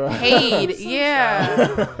I paid.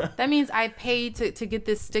 That means I paid to get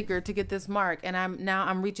this sticker, to get this mark, and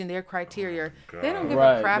I'm reaching their criteria. They don't give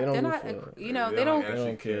a crap. They're not. They don't care. No, they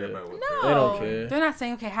don't care. They're not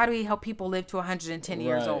saying, okay, how do we help people live to 110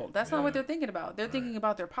 years old? That's not what they're thinking about. They're thinking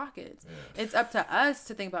about their pockets. Yeah. It's up to us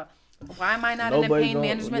to think about. Why am I not in a pain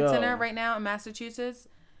management center right now in Massachusetts?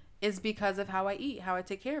 Is because of how I eat, how I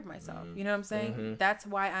take care of myself. You know what I'm saying? That's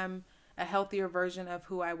why I'm a healthier version of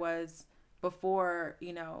who I was before,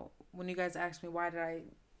 when you guys asked me why did I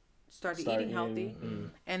start eating healthy.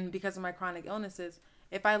 And because of my chronic illnesses,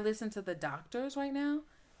 if I listened to the doctors right now,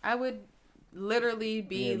 I would literally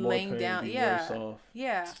be laying down.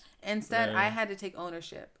 Yeah. Instead, I had to take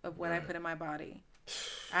ownership of what I put in my body.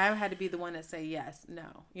 I had to be the one that say yes, no.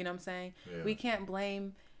 You know what I'm saying? Yeah. We can't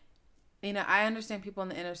blame. I understand people in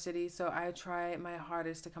the inner city, so I try my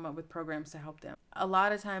hardest to come up with programs to help them. A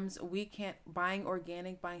lot of times, buying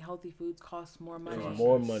organic, buying healthy foods costs more money. It's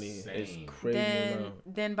more money. It's crazy.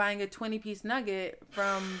 Than buying a 20-piece nugget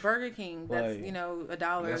from Burger King. That's $1 or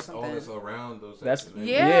something. That's all that's around those.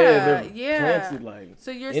 Yeah. Planted,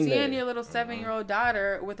 so you're seeing your little 7-year-old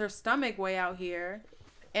daughter with her stomach way out here.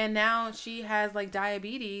 And now she has like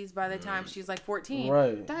diabetes by the time she's like 14.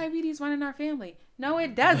 Right. Diabetes runs in our family. No,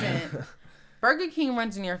 it doesn't. Burger King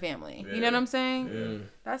runs in your family. Yeah. You know what I'm saying?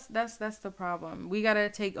 Yeah. That's the problem. We gotta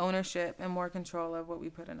take ownership and more control of what we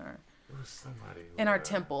put in our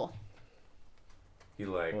temple. He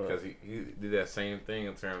like because he did that same thing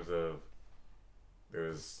in terms of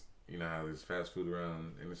there's you know how there's fast food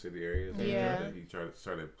around inner city areas. Yeah. He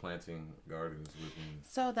started planting gardens within.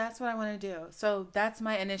 So that's what I want to do. So that's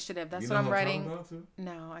my initiative. That's what I'm writing.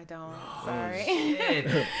 No, I don't. Sorry.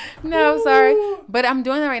 No, sorry. But I'm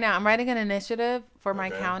doing that right now. I'm writing an initiative for my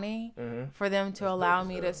county for them to allow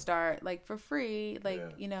me to start like for free,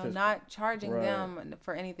 like, you know, not charging them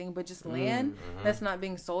for anything, but just land that's not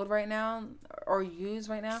being sold right now or used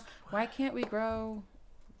right now. Why can't we grow?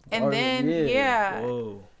 And then,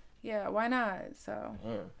 Whoa. Yeah, why not? So,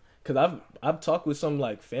 because I've talked with some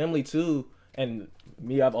like family too, and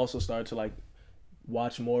me, I've also started to like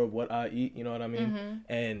watch more of what I eat. You know what I mean?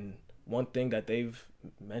 And one thing that they've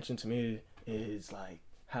mentioned to me is like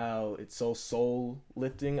how it's so soul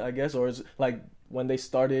lifting, I guess, or it's like when they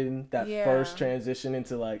started that first transition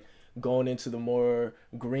into like going into the more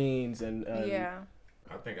greens and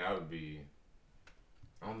I think I would be.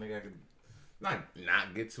 I don't think I could.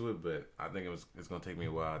 Not get to it, but I think it's gonna take me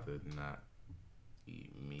a while to not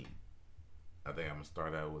eat meat. I think I'm gonna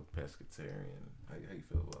start out with pescatarian. How you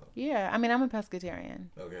feel about it? Yeah, I mean, I'm a pescatarian.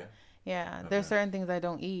 Okay. Yeah, there's certain things I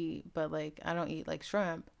don't eat, but like I don't eat like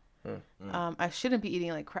shrimp. I shouldn't be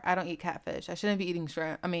eating like I don't eat catfish. I shouldn't be eating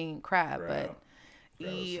shrimp. I mean crab, but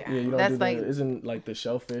you don't that's like isn't like the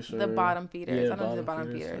shellfish or the bottom feeders. I don't do the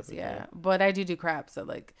bottom feeders. But I do crab. So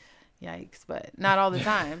like. Yikes, but not all the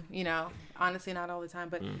time, you know, honestly, not all the time,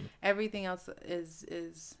 but everything else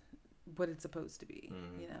is what it's supposed to be,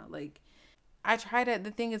 you know, like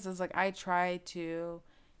the thing is like, I try to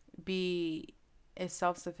be as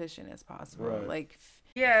self-sufficient as possible. Right. Like,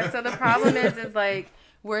 so the problem is like,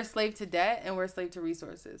 we're a slave to debt and we're a slave to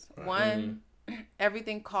resources. One,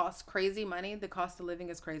 everything costs crazy money. The cost of living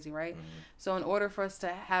is crazy, right? So in order for us to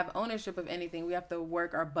have ownership of anything, we have to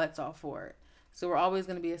work our butts off for it. So we're always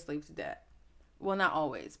going to be a slave to debt. Well, not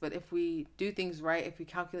always, but if we do things right, if we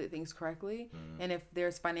calculate things correctly, and if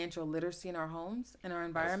there's financial literacy in our homes, in our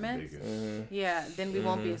environments, then we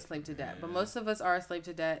won't be a slave to debt. But most of us are a slave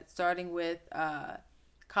to debt, starting with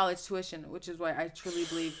college tuition, which is why I truly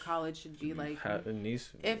believe college should be like,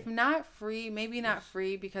 if not free, maybe not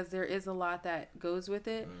free, because there is a lot that goes with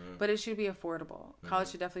it, but it should be affordable.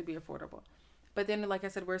 College should definitely be affordable. But then, like I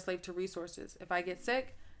said, we're a slave to resources. If I get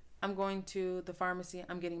sick, I'm going to the pharmacy.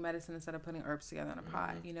 I'm getting medicine instead of putting herbs together in a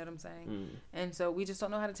pot. You know what I'm saying? And so we just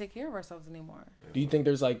don't know how to take care of ourselves anymore. Do you think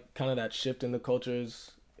there's like kind of that shift in the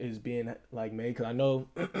cultures is being like made? Because I know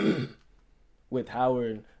with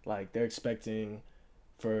Howard, like they're expecting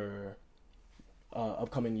for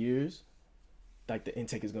upcoming years, like the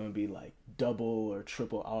intake is going to be like double or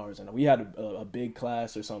triple ours. And we had a big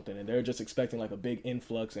class or something, and they're just expecting like a big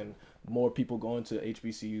influx and more people going to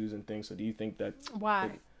HBCUs and things. So do you think that...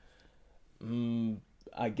 Why?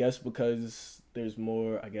 I guess because there's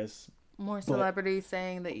more, more celebrities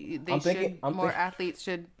saying that more athletes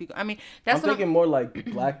should be. I mean, I'm thinking more like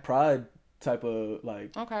Black Pride type of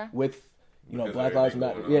like with Black Lives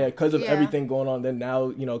Matter. Yeah, because of everything going on. Then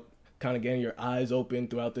now kind of getting your eyes open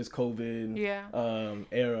throughout this COVID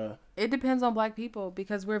era. It depends on Black people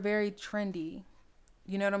because we're very trendy.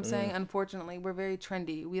 You know what I'm saying? Unfortunately, we're very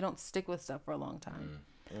trendy. We don't stick with stuff for a long time.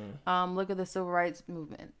 Look at the civil rights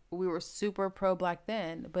movement. We were super pro-Black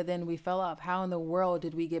then, but then we fell off. How in the world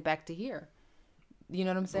did we get back to here? You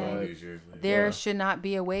know what I'm saying? There should not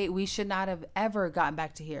be a way. We should not have ever gotten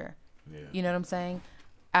back to here. You know what I'm saying?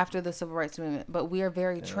 After the civil rights movement. But we are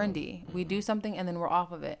very trendy. We do something and then we're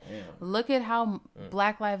off of it. Look at how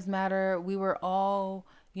Black Lives Matter, we were all...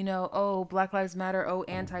 Black Lives Matter,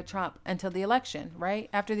 anti-Trump until the election, right?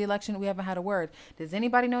 After the election, we haven't had a word. Does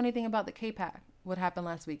anybody know anything about the KPAC? What happened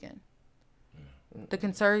last weekend? The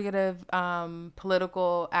Conservative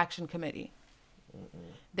Political Action Committee.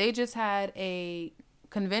 They just had a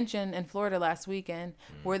convention in Florida last weekend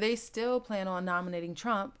where they still plan on nominating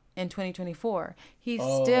Trump in 2024.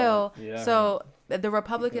 So the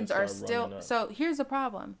Republicans are still... So here's the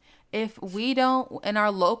problem. If we don't, in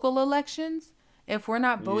our local elections... If we're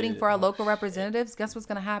not voting for our local representatives, guess what's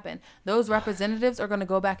going to happen? Those representatives are going to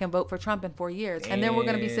go back and vote for Trump in 4 years. And then we're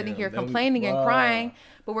going to be sitting here complaining and crying.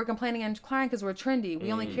 But we're complaining and crying because we're trendy.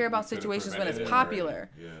 We only care about situations when it's popular.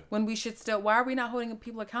 When we should still... Why are we not holding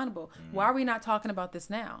people accountable? Why are we not talking about this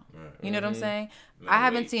now? You know what I'm saying? I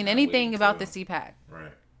haven't seen anything about the CPAC.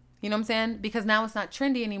 Right. You know what I'm saying? Because now it's not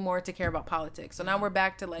trendy anymore to care about politics. So now we're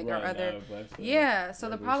back to like our other... So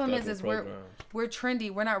the problem is we're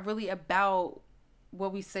trendy. We're not really about...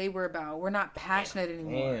 what we say we're about. We're not passionate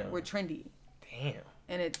anymore. Damn. We're trendy. Damn.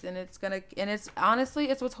 And it's honestly,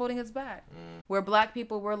 it's what's holding us back. Where Black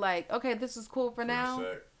people were like, okay, this is cool for now.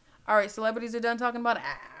 All right, celebrities are done talking about it.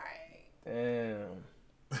 All right. Damn.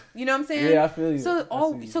 You know what I'm saying? Yeah, I feel you.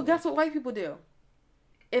 So guess what white people do?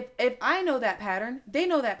 If I know that pattern, they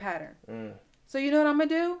know that pattern. So you know what I'm gonna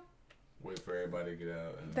do? Wait for everybody to get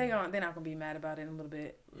out. And They're not gonna be mad about it in a little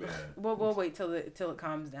bit. Yeah. We'll wait till it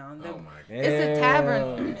calms down. Oh my God. It's a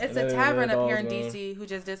tavern. It's a tavern up here in DC who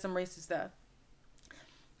just did some racist stuff.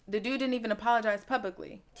 The dude didn't even apologize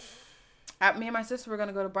publicly. Me and my sister were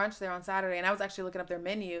gonna go to brunch there on Saturday, and I was actually looking up their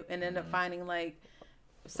menu and ended up finding like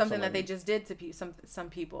something that they just did to some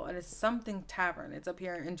people, and it's something tavern. It's up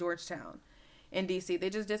here in Georgetown, in DC.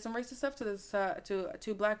 They just did some racist stuff to this to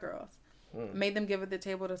two black girls. Made them give it the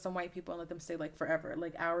table to some white people and let them stay like forever,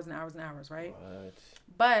 like hours and hours and hours, right?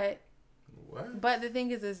 But the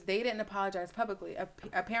thing is they didn't apologize publicly.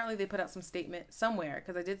 Apparently they put out some statement somewhere,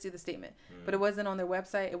 because I did see the statement, but it wasn't on their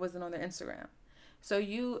website, it wasn't on their Instagram. So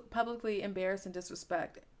you publicly embarrass and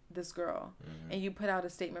disrespect this girl, and you put out a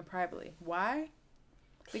statement privately. Why?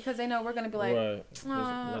 Because they know we're gonna be like, all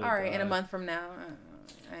right, in a month from now,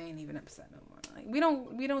 I ain't even upset no more. Like,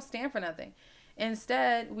 we don't stand for nothing.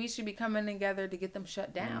 Instead, we should be coming together to get them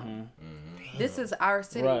shut down. This is our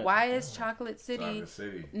city. Right. Why is Chocolate City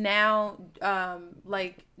now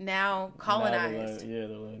colonized?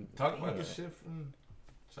 Talk about the shift from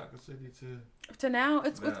Chocolate City to now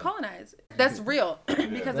it's colonized. That's real.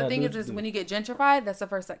 Because the thing is when you get gentrified, that's the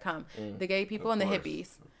first that come. The gay people and the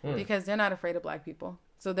hippies. Because they're not afraid of black people.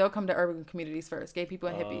 So they'll come to urban communities first. Gay people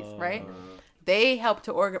and hippies, right? They help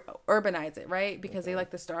to urbanize it, right? Because they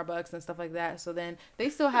like the Starbucks and stuff like that. So then they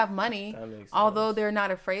still have money, although they're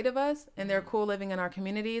not afraid of us, and they're cool living in our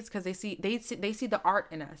communities because they see the art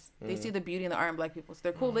in us. They see the beauty and the art in black people. So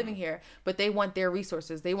they're cool living here, but they want their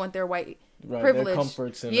resources. They want their white privilege. Their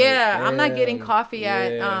comforts I'm not getting coffee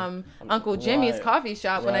at Uncle Jimmy's coffee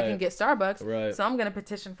shop when I can get Starbucks. So I'm gonna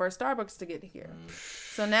petition for a Starbucks to get here.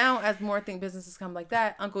 So now, as more businesses come like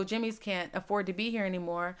that, Uncle Jimmy's can't afford to be here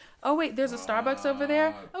anymore. Oh, wait, there's a Starbucks over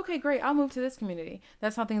there? Okay, great. I'll move to this community.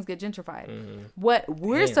 That's how things get gentrified. What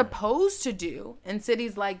we're supposed to do in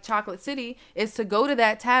cities like Chocolate City is to go to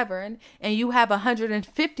that tavern, and you have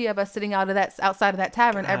 150 of us sitting outside of that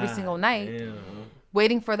tavern every single night,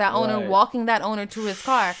 waiting for that owner, walking that owner to his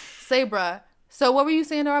car. Say, bruh, so what were you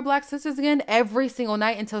saying to our black sisters again? Every single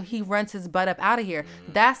night until he runs his butt up out of here.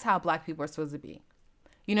 That's how black people are supposed to be.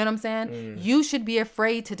 You know what I'm saying? You should be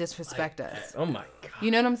afraid to disrespect us. Oh my God.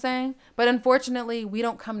 You know what I'm saying? But unfortunately, we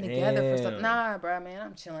don't come together for something. Nah, bro, man,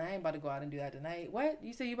 I'm chilling. I ain't about to go out and do that tonight. What?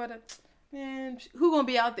 You say you about to? Man, who gonna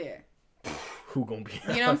be out there? Who gonna be?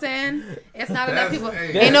 You know what I'm saying? It's not enough people.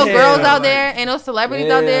 Ain't no girls out there. Ain't no celebrities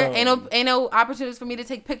out there. Ain't no opportunities for me to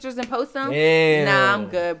take pictures and post them. Nah, I'm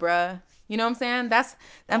good, bro. You know what I'm saying? That's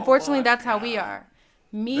unfortunately that's how we are.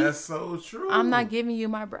 Me. That's so true. I'm not giving you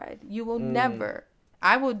my bread. You will never.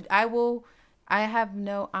 I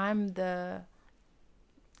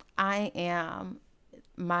am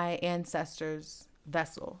my ancestors'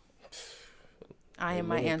 vessel. I am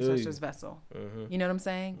my ancestors' vessel. You know what I'm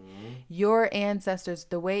saying? Your ancestors,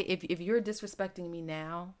 the way, if you're disrespecting me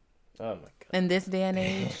now, oh my God, in this day and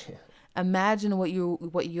age, imagine what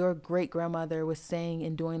your great grandmother was saying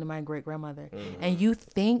and doing to my great grandmother. And you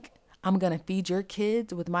think I'm going to feed your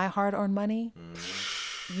kids with my hard-earned money?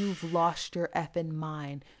 You've lost your effing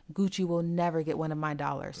mind. Gucci will never get one of my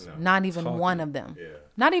dollars. No. Not even one of them.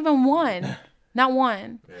 Not even one. Not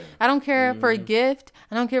one. I don't care for a gift.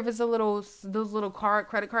 I don't care if it's those little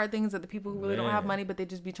credit card things that the people who really don't have money, but they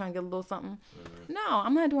just be trying to get a little something. No,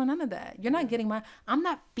 I'm not doing none of that. You're not getting I'm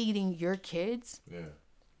not feeding your kids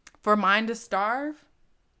for mine to starve.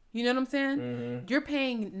 You know what I'm saying? You're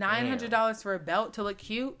paying $900 for a belt to look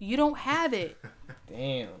cute. You don't have it.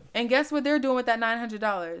 Damn. And guess what they're doing with that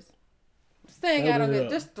 $900? Saying I don't get,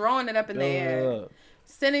 just throwing it up in the air.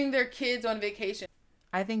 Sending their kids on vacation.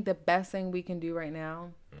 I think the best thing we can do right now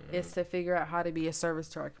is to figure out how to be a service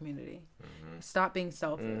to our community. Stop being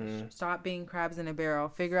selfish. Stop being crabs in a barrel.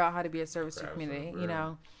 Figure out how to be a service to your community. You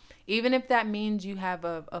know, even if that means you have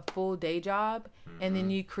a full day job and then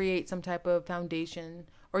you create some type of foundation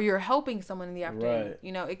or you're helping someone in the afternoon. Right.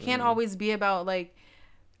 You know, it can't always be about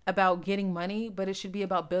getting money, but it should be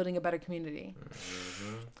about building a better community.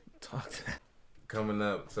 Talk to that. Coming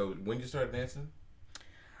up. So when you started dancing?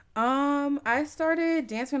 I started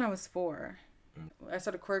dancing when I was 4. I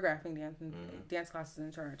started choreographing dance classes in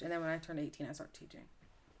church, and then when I turned 18, I started teaching.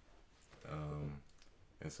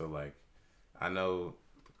 And so I know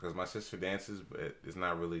because my sister dances, but it's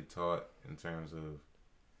not really taught in terms of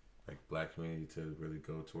black community to really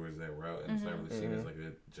go towards that route, and it's not really seen as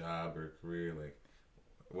a job or a career.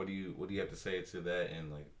 What do you have to say to that,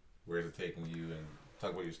 and where's it taking you, and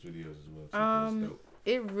talk about your studios as well. Too,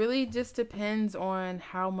 It really just depends on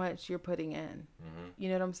how much you're putting in. You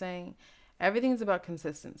know what I'm saying? Everything's about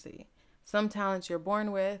consistency. Some talents you're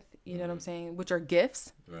born with, you know what I'm saying, which are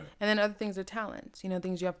gifts. Right. And then other things are talents, you know,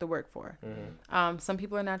 things you have to work for. Some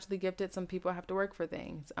people are naturally gifted. Some people have to work for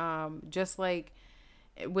things. Just like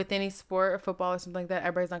with any sport or football or something like that,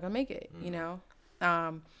 everybody's not going to make it, you know.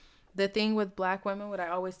 The thing with black women, what I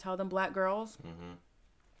always tell them, black girls,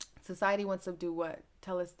 society wants to do what?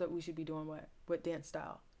 Tell us that we should be doing what? What dance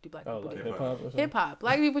style do black people do? Hip-hop. Hip-hop.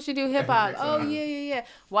 Black people should do hip-hop. Oh, yeah.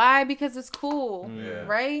 Why? Because it's cool,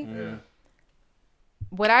 right? Yeah.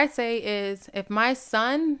 What I say is, if my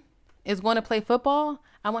son is going to play football,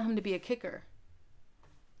 I want him to be a kicker.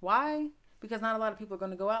 Why? Because not a lot of people are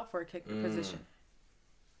going to go out for a kicker position.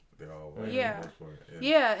 They're all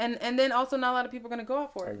and then also not a lot of people are going to go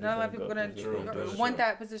out for it. Not a lot of people are going to want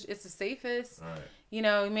that position. It's the safest. Right. You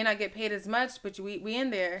know, you may not get paid as much, but we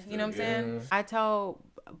in there. You know what I'm saying? I tell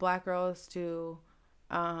black girls to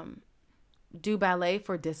do ballet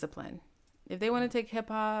for discipline. If they want to take hip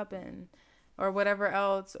hop or whatever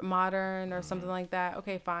else, modern or something like that,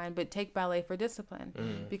 okay, fine. But take ballet for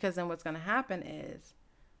discipline. Because then what's going to happen is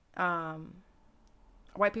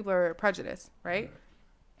white people are prejudiced, right?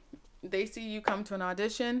 They see you come to an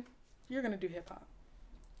audition, you're going to do hip hop.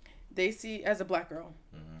 They see, as a black girl,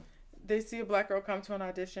 they see a black girl come to an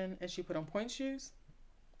audition and she put on point shoes.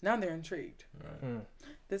 Now they're intrigued. Right.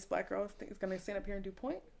 This black girl is going to stand up here and do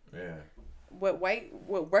point. Yeah. What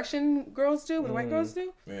Russian girls do, what white girls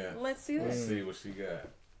do. Yeah. Let's see this. Let's see what she got.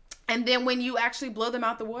 And then when you actually blow them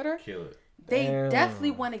out the water, kill it. They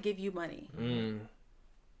definitely want to give you money.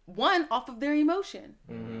 One, off of their emotion.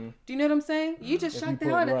 Do you know what I'm saying? You just shocked the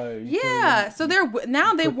hell out of so they're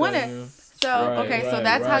now they want it. So so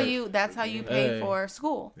that's how you pay for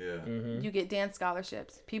school. Yeah. You get dance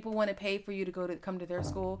scholarships. People want to pay for you to come to their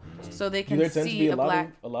school so they can see a lot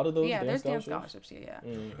of those. Yeah, there's dance scholarships. Yeah.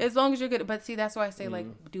 As long as you're good. But see, that's why I say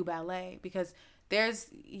like do ballet, because there's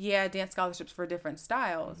dance scholarships for different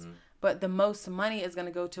styles. But the most money is going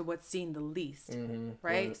to go to what's seen the least, right?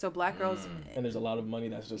 Right. So black girls... And there's a lot of money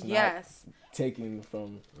that's just not taken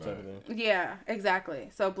from something. Yeah, exactly.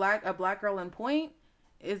 So a black girl in point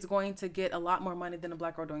is going to get a lot more money than a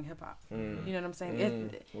black girl doing hip-hop. You know what I'm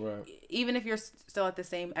saying? Even if you're still at the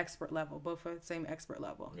same expert level, both at the same expert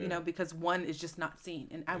level, you know, because one is just not seen.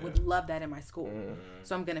 And I would love that in my school.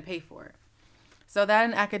 So I'm going to pay for it. So that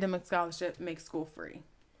an academic scholarship makes school free.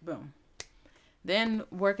 Boom. Then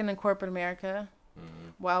working in corporate America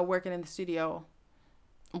while working in the studio,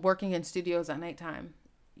 working in studios at nighttime,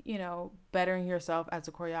 you know, bettering yourself as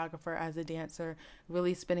a choreographer, as a dancer,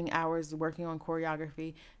 really spending hours working on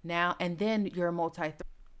choreography now. And then you're a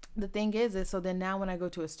the thing is so then now when I go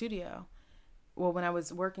to a studio, when I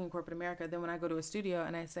was working in corporate America, then when I go to a studio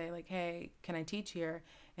and I say like, hey, can I teach here?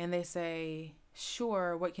 And they say,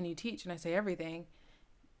 sure, what can you teach? And I say everything.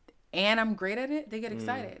 And I'm great at it. They get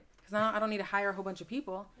excited. I don't need to hire a whole bunch of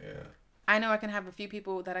people. Yeah. I know I can have a few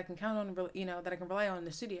people that I can count on, you know, that I can rely on in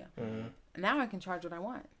the studio. Now I can charge what I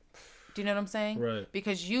want. Do you know what I'm saying? Right.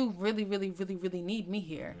 Because you really, really, really, really need me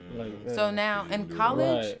here. So now in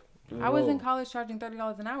college, I was in college charging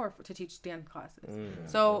 $30 an hour to teach dance classes.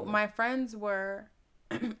 So my friends were,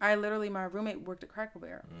 my roommate worked at Cracker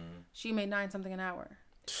Barrel. She made $9 something an hour.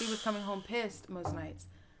 She was coming home pissed most nights.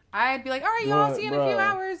 I'd be like, all right, y'all, see you in a few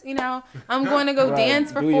hours. You know, I'm going to go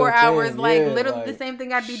dance for 4 hours. Like, literally the same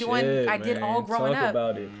thing I'd be doing. I did all growing up.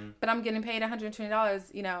 But I'm getting paid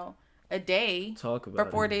 $120, you know, a day for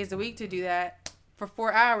 4 days a week to do that for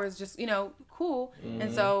 4 hours. Just, you know, cool.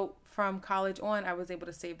 And so from college on, I was able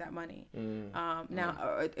to save that money.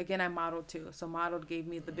 Now, again, I modeled too. So modeled gave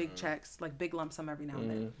me the big checks, like big lump sum every now and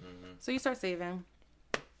then. So you start saving.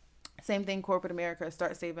 Same thing, corporate America,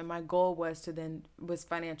 start saving. My goal was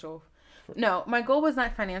financial. No, my goal was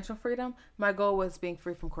not financial freedom. My goal was being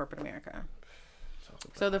free from corporate America.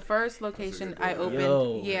 So the first location I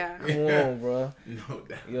opened, come on, bro.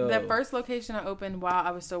 The first location I opened while I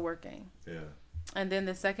was still working. Yeah. And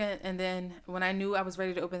then when I knew I was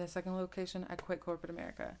ready to open the second location, I quit corporate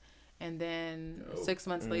America. And then 6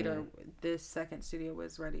 months later, this second studio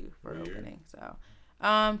was ready for opening. So.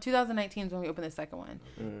 2019 is when we opened the second one.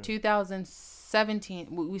 2017,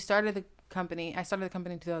 we started the company. I started the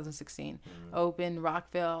company in 2016. Opened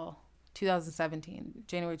Rockville 2017,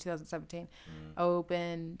 January 2017.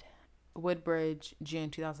 Opened Woodbridge June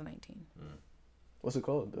 2019. What's it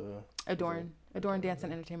called? Adorn Dance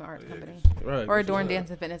and Entertainment Arts Company. Right. Or Adorn Dance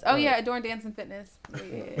and Fitness. Oh yeah, Adorn Dance and Fitness.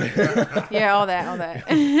 Yeah, all that.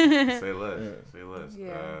 Say less.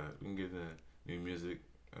 Yeah. We can get the new music.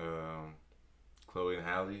 Chloe and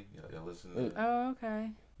Halle, y'all listen to that? Oh, okay.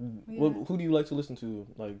 Who do you like to listen to?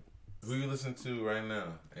 Like, who you listen to right now?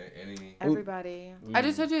 Any? Everybody. I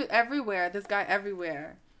just told you everywhere. This guy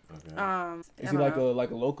everywhere. Okay. Is he like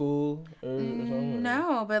a local or something?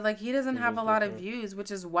 No, but like he doesn't have a lot of views, which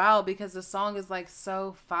is wild because the song is like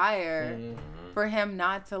so fire. For him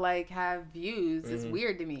not to like have views is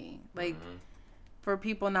weird to me. Like for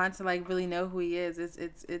people not to like really know who he is,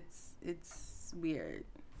 it's weird.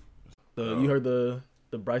 You heard the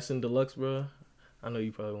Bryson Deluxe, bro? I know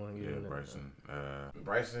you probably want to get into Bryson.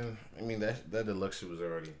 Bryson. I mean that Deluxe shit was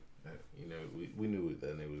already. We knew what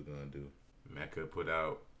that nigga was gonna do. Mecca put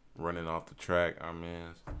out Running Off the Track, our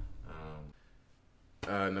man's.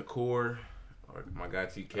 Nakor, or my guy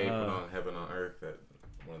TK put on Heaven on Earth. That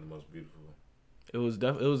one of the most beautiful. It was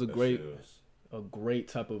a great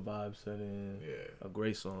type of vibe setting. Yeah, a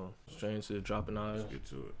great song. Straight into Dropping Knowledge. Let's get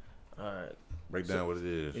to it. All right, break down what it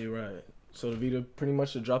is. You're right. So Davida, pretty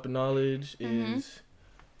much the Dropping Knowledge is.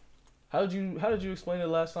 How did you explain it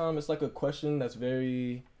last time? It's like a question that's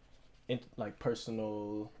very, like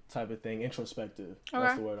personal type of thing, introspective. Okay.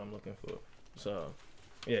 That's the word I'm looking for. So,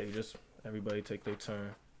 yeah, everybody take their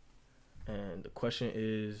turn. And the question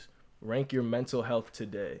is, rank your mental health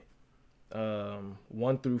today. 1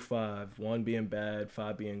 through 5. 1 being bad,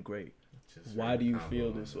 5 being great. Why do you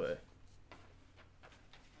feel this way?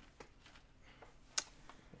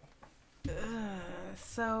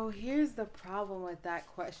 So here's the problem with that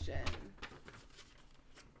question.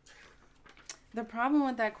 The problem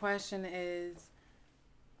with that question is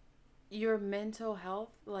your mental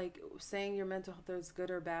health, like saying your mental health is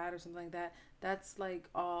good or bad or something like that, that's like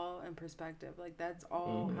all in perspective. Like that's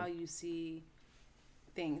all how you see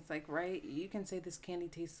things. Like, right? You can say this candy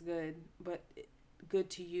tastes good, but good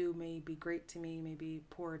to you may be great to me, may be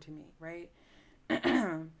poor to me, right?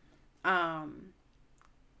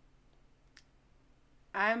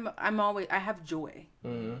 I have joy,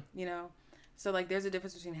 you know? So, like, there's a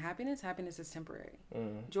difference between happiness. Happiness is temporary.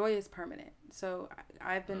 Joy is permanent. So,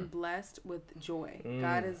 I've been blessed with joy.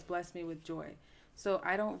 God has blessed me with joy. So,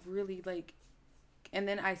 I don't really, like... And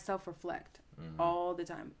then I self-reflect all the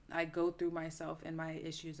time. I go through myself and my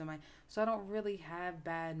issues. So, I don't really have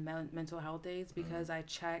bad mental health days because I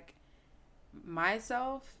check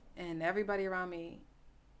myself and everybody around me,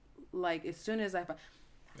 like, as soon as I...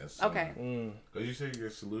 That's okay. Because you say you're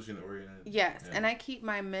solution oriented. Yes, yeah. And I keep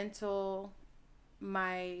my mentality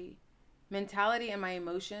and my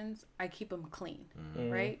emotions, I keep them clean,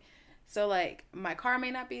 right? So like my car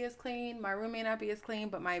may not be as clean, my room may not be as clean,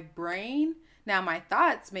 but my brain, now my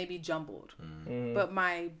thoughts may be jumbled, but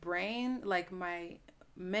my brain, like my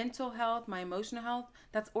mental health, my emotional health,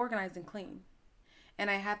 that's organized and clean. And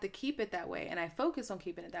I have to keep it that way. And I focus on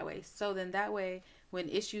keeping it that way. So then that way, when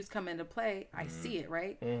issues come into play, I see it,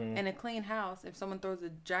 right? In a clean house, if someone throws a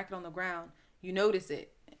jacket on the ground, you notice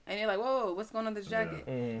it. And you're like, whoa, what's going on with this jacket?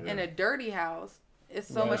 In a dirty house, it's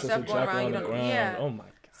so much stuff going around. You don't, oh my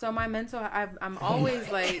God. So my mental, I'm always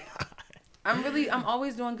like, I'm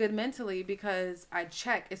always doing good mentally because I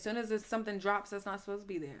check as soon as something drops that's not supposed to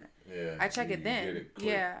be there. Yeah, I check it then.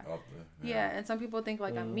 Yeah. And some people think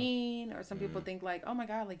like I'm mean, or some people think like, oh my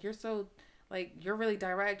God, like you're so, like you're really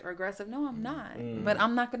direct or aggressive. No, I'm not. But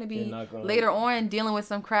I'm not gonna be later on dealing with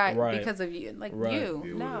some crap because of you, like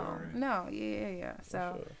you. No, yeah.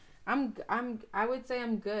 So sure. I would say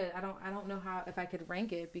I'm good. I don't know how if I could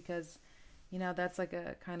rank it because, you know, that's like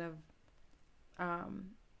a kind of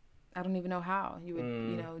I don't even know how you would,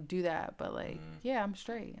 you know, do that. But like, yeah, I'm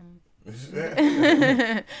straight.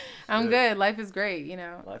 I'm good. Life is great, you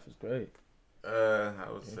know. Life is great. I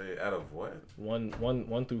would say out of what?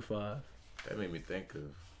 1 through 5. That made me think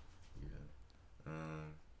of,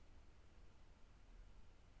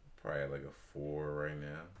 probably like a 4 right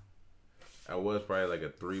now. I was probably like a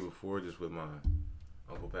 3 before, just with my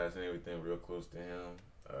uncle passing everything real close to him.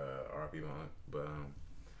 RP my aunt, but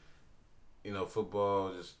you know,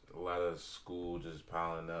 football, just a lot of school just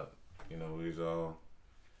piling up. You know, it was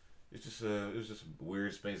just a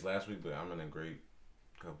weird space last week, but I'm in a great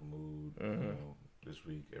couple mood. You know, this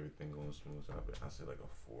week everything going smooth. So I say like a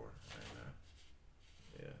 4 right now.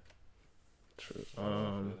 Yeah. True.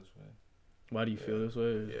 Why do you feel this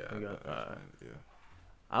way? Yeah.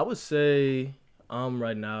 I would say I'm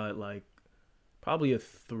right now at like probably a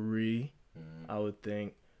 3. I would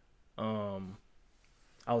think.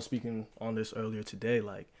 I was speaking on this earlier today.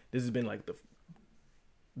 Like, this has been like the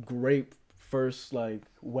great first like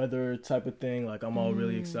weather type of thing. Like, I'm all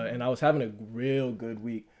really excited, and I was having a real good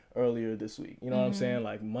week earlier this week. You know what I'm saying?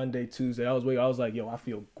 Like Monday, Tuesday, I was like, yo, I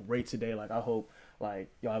feel great today. Like, I hope like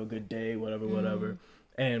y'all have a good day, whatever.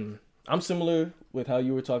 And I'm similar with how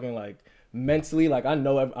you were talking. Like, mentally, like I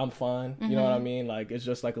know I'm fine. You know what I Mm-hmm. mean? Like it's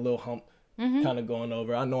just like a little hump kind of going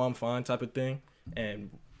over. I know I'm fine type of thing. And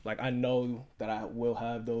like I know that I will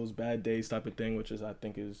have those bad days type of thing, which is I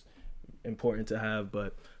think is important to have.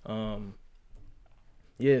 But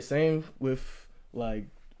yeah, same with like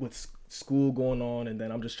with school going on, and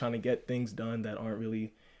then I'm just trying to get things done that aren't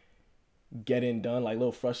really getting done, like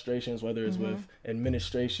little frustrations, whether it's with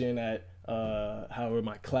administration at however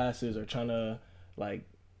my classes, or trying to like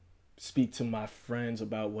speak to my friends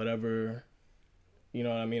about whatever, you know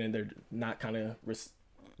what I mean, and they're not kind of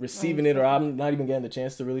receiving it, or I'm not even getting the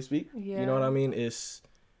chance to really speak. You know what I mean? It's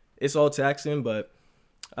all taxing, but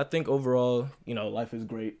I think overall, you know, life is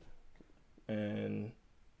great. And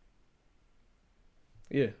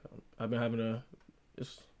yeah, I've been having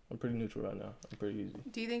I'm pretty neutral right now. I'm pretty easy.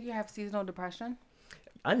 Do you think you have seasonal depression?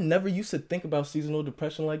 I never used to think about seasonal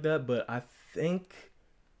depression like that, but I think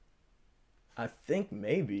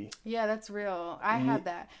maybe. Yeah, that's real. I had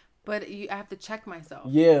that, but I have to check myself.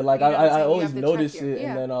 Yeah, like You know what I'm I saying? You always have to notice check it,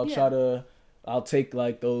 and then I'll take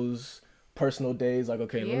like those personal days, like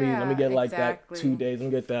okay, let me get like exactly. that 2 days, let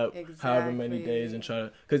me get that however many days, and try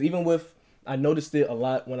to, because even with, I noticed it a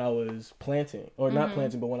lot when I was planting, or not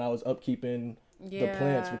planting, but when I was upkeeping the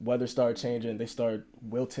plants. Weather started changing, they start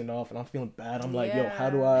wilting off, and I'm feeling bad. I'm like, yo, how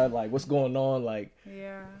do I, like, what's going on? Like,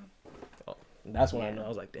 that's when I know. I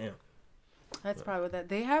was like, damn. That's probably what that,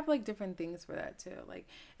 they have like different things for that too. Like,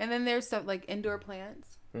 and then there's stuff like indoor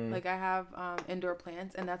plants. Like I have indoor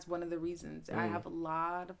plants, and that's one of the reasons I have a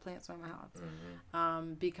lot of plants around my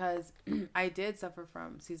house. Because I did suffer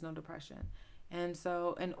from seasonal depression. And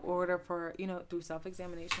so in order for, you know, through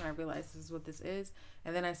self-examination, I realized this is what this is.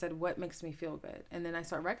 And then I said, what makes me feel good? And then I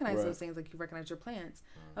start recognizing those things, like you recognize your plants.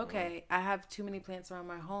 Okay, I have too many plants around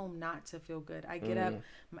my home not to feel good. I get up,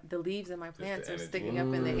 the leaves in my plants are sticking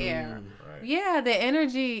up in the air. Right. Yeah, the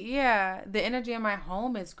energy in my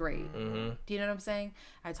home is great. Do you know what I'm saying?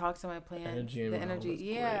 I talk to my plants. The energy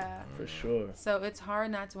Yeah. For sure. So it's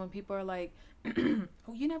hard not to, when people are like,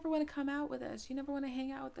 oh, you never want to come out with us. You never want to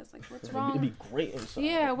hang out with us. Like, what's wrong? It'd be great inside.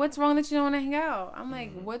 Yeah, what's wrong that you don't want to hang out? I'm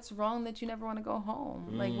like, what's wrong that you never want to go home?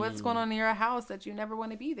 Like, what's going on in your house that you never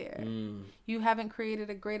want to be there? You haven't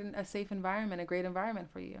created a safe environment, a great environment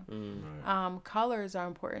for you. Colors are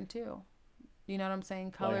important too. You know what I'm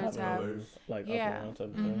saying? Colors have, like up and around type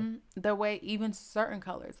of thing. the way, even certain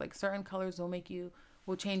colors, like certain colors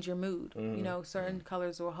will change your mood. You know, certain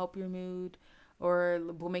colors will help your mood, or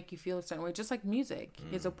will make you feel a certain way. Just like music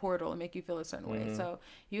is a portal and make you feel a certain way. So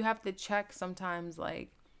you have to check sometimes,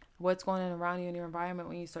 like, what's going on around you in your environment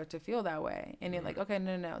when you start to feel that way. And you're like, okay,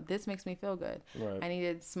 no, this makes me feel good. I need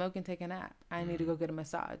to smoke and take a nap. I need to go get a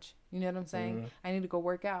massage. You know what I'm saying? I need to go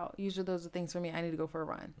work out. Usually those are things for me. I need to go for a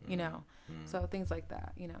run, you know? So things like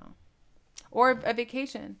that, you know? Or a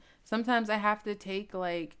vacation. Sometimes I have to take,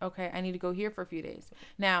 like, okay, I need to go here for a few days.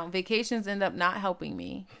 Now, vacations end up not helping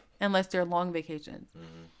me unless they're long vacations.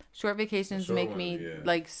 Short vacations make me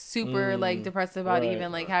like super like depressed about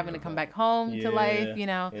even like having to come back home to life, you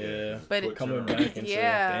know. But coming back and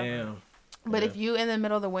damn. But if you in the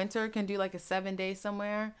middle of the winter can do like a 7-day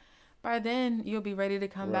somewhere, by then you'll be ready to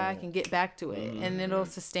come back and get back to it, and it'll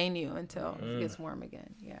sustain you until it gets warm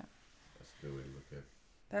again. Yeah, That's a good way to look at it.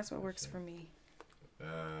 that's what works for me.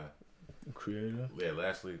 Creative. Yeah,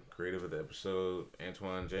 lastly, creative of the episode,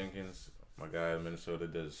 Antoine Jenkins, my guy in Minnesota,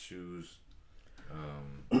 does shoes,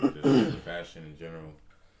 just fashion in general.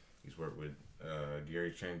 He's worked with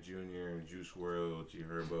Gary Trent Jr., Juice WRLD, G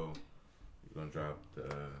Herbo. He's gonna drop what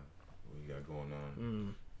you got going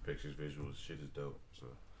on. Pictures, visuals, shit is dope. So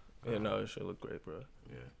Yeah, no, it should look great, bro.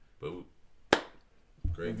 yeah, but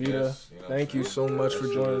great Vita, guest, you know what I'm thank you saying? so much for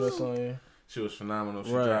joining us on here. She was phenomenal.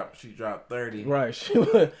 She dropped 30. Right,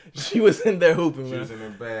 she was in there hooping, man. She was in her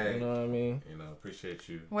bag. You know what I mean? You know, appreciate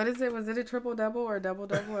you. What is it? Was it a triple-double or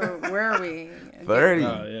double-double, or where are we? 30.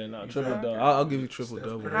 Oh yeah, no, triple double. I'll give you triple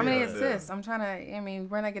double. How many Yeah. assists? I'm trying to. I mean,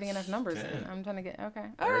 we're not getting enough numbers in. I'm trying to get. Okay.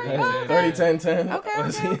 All 30, right. 30, 10, 10.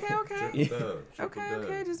 Okay. Triple dub.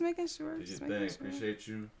 Okay. Just making sure. Did your Just thing. making sure. Appreciate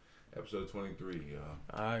you. Episode 23, y'all.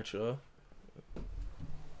 All right, y'all.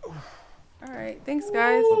 All right. Thanks,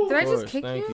 guys. Did I just kick Thank you?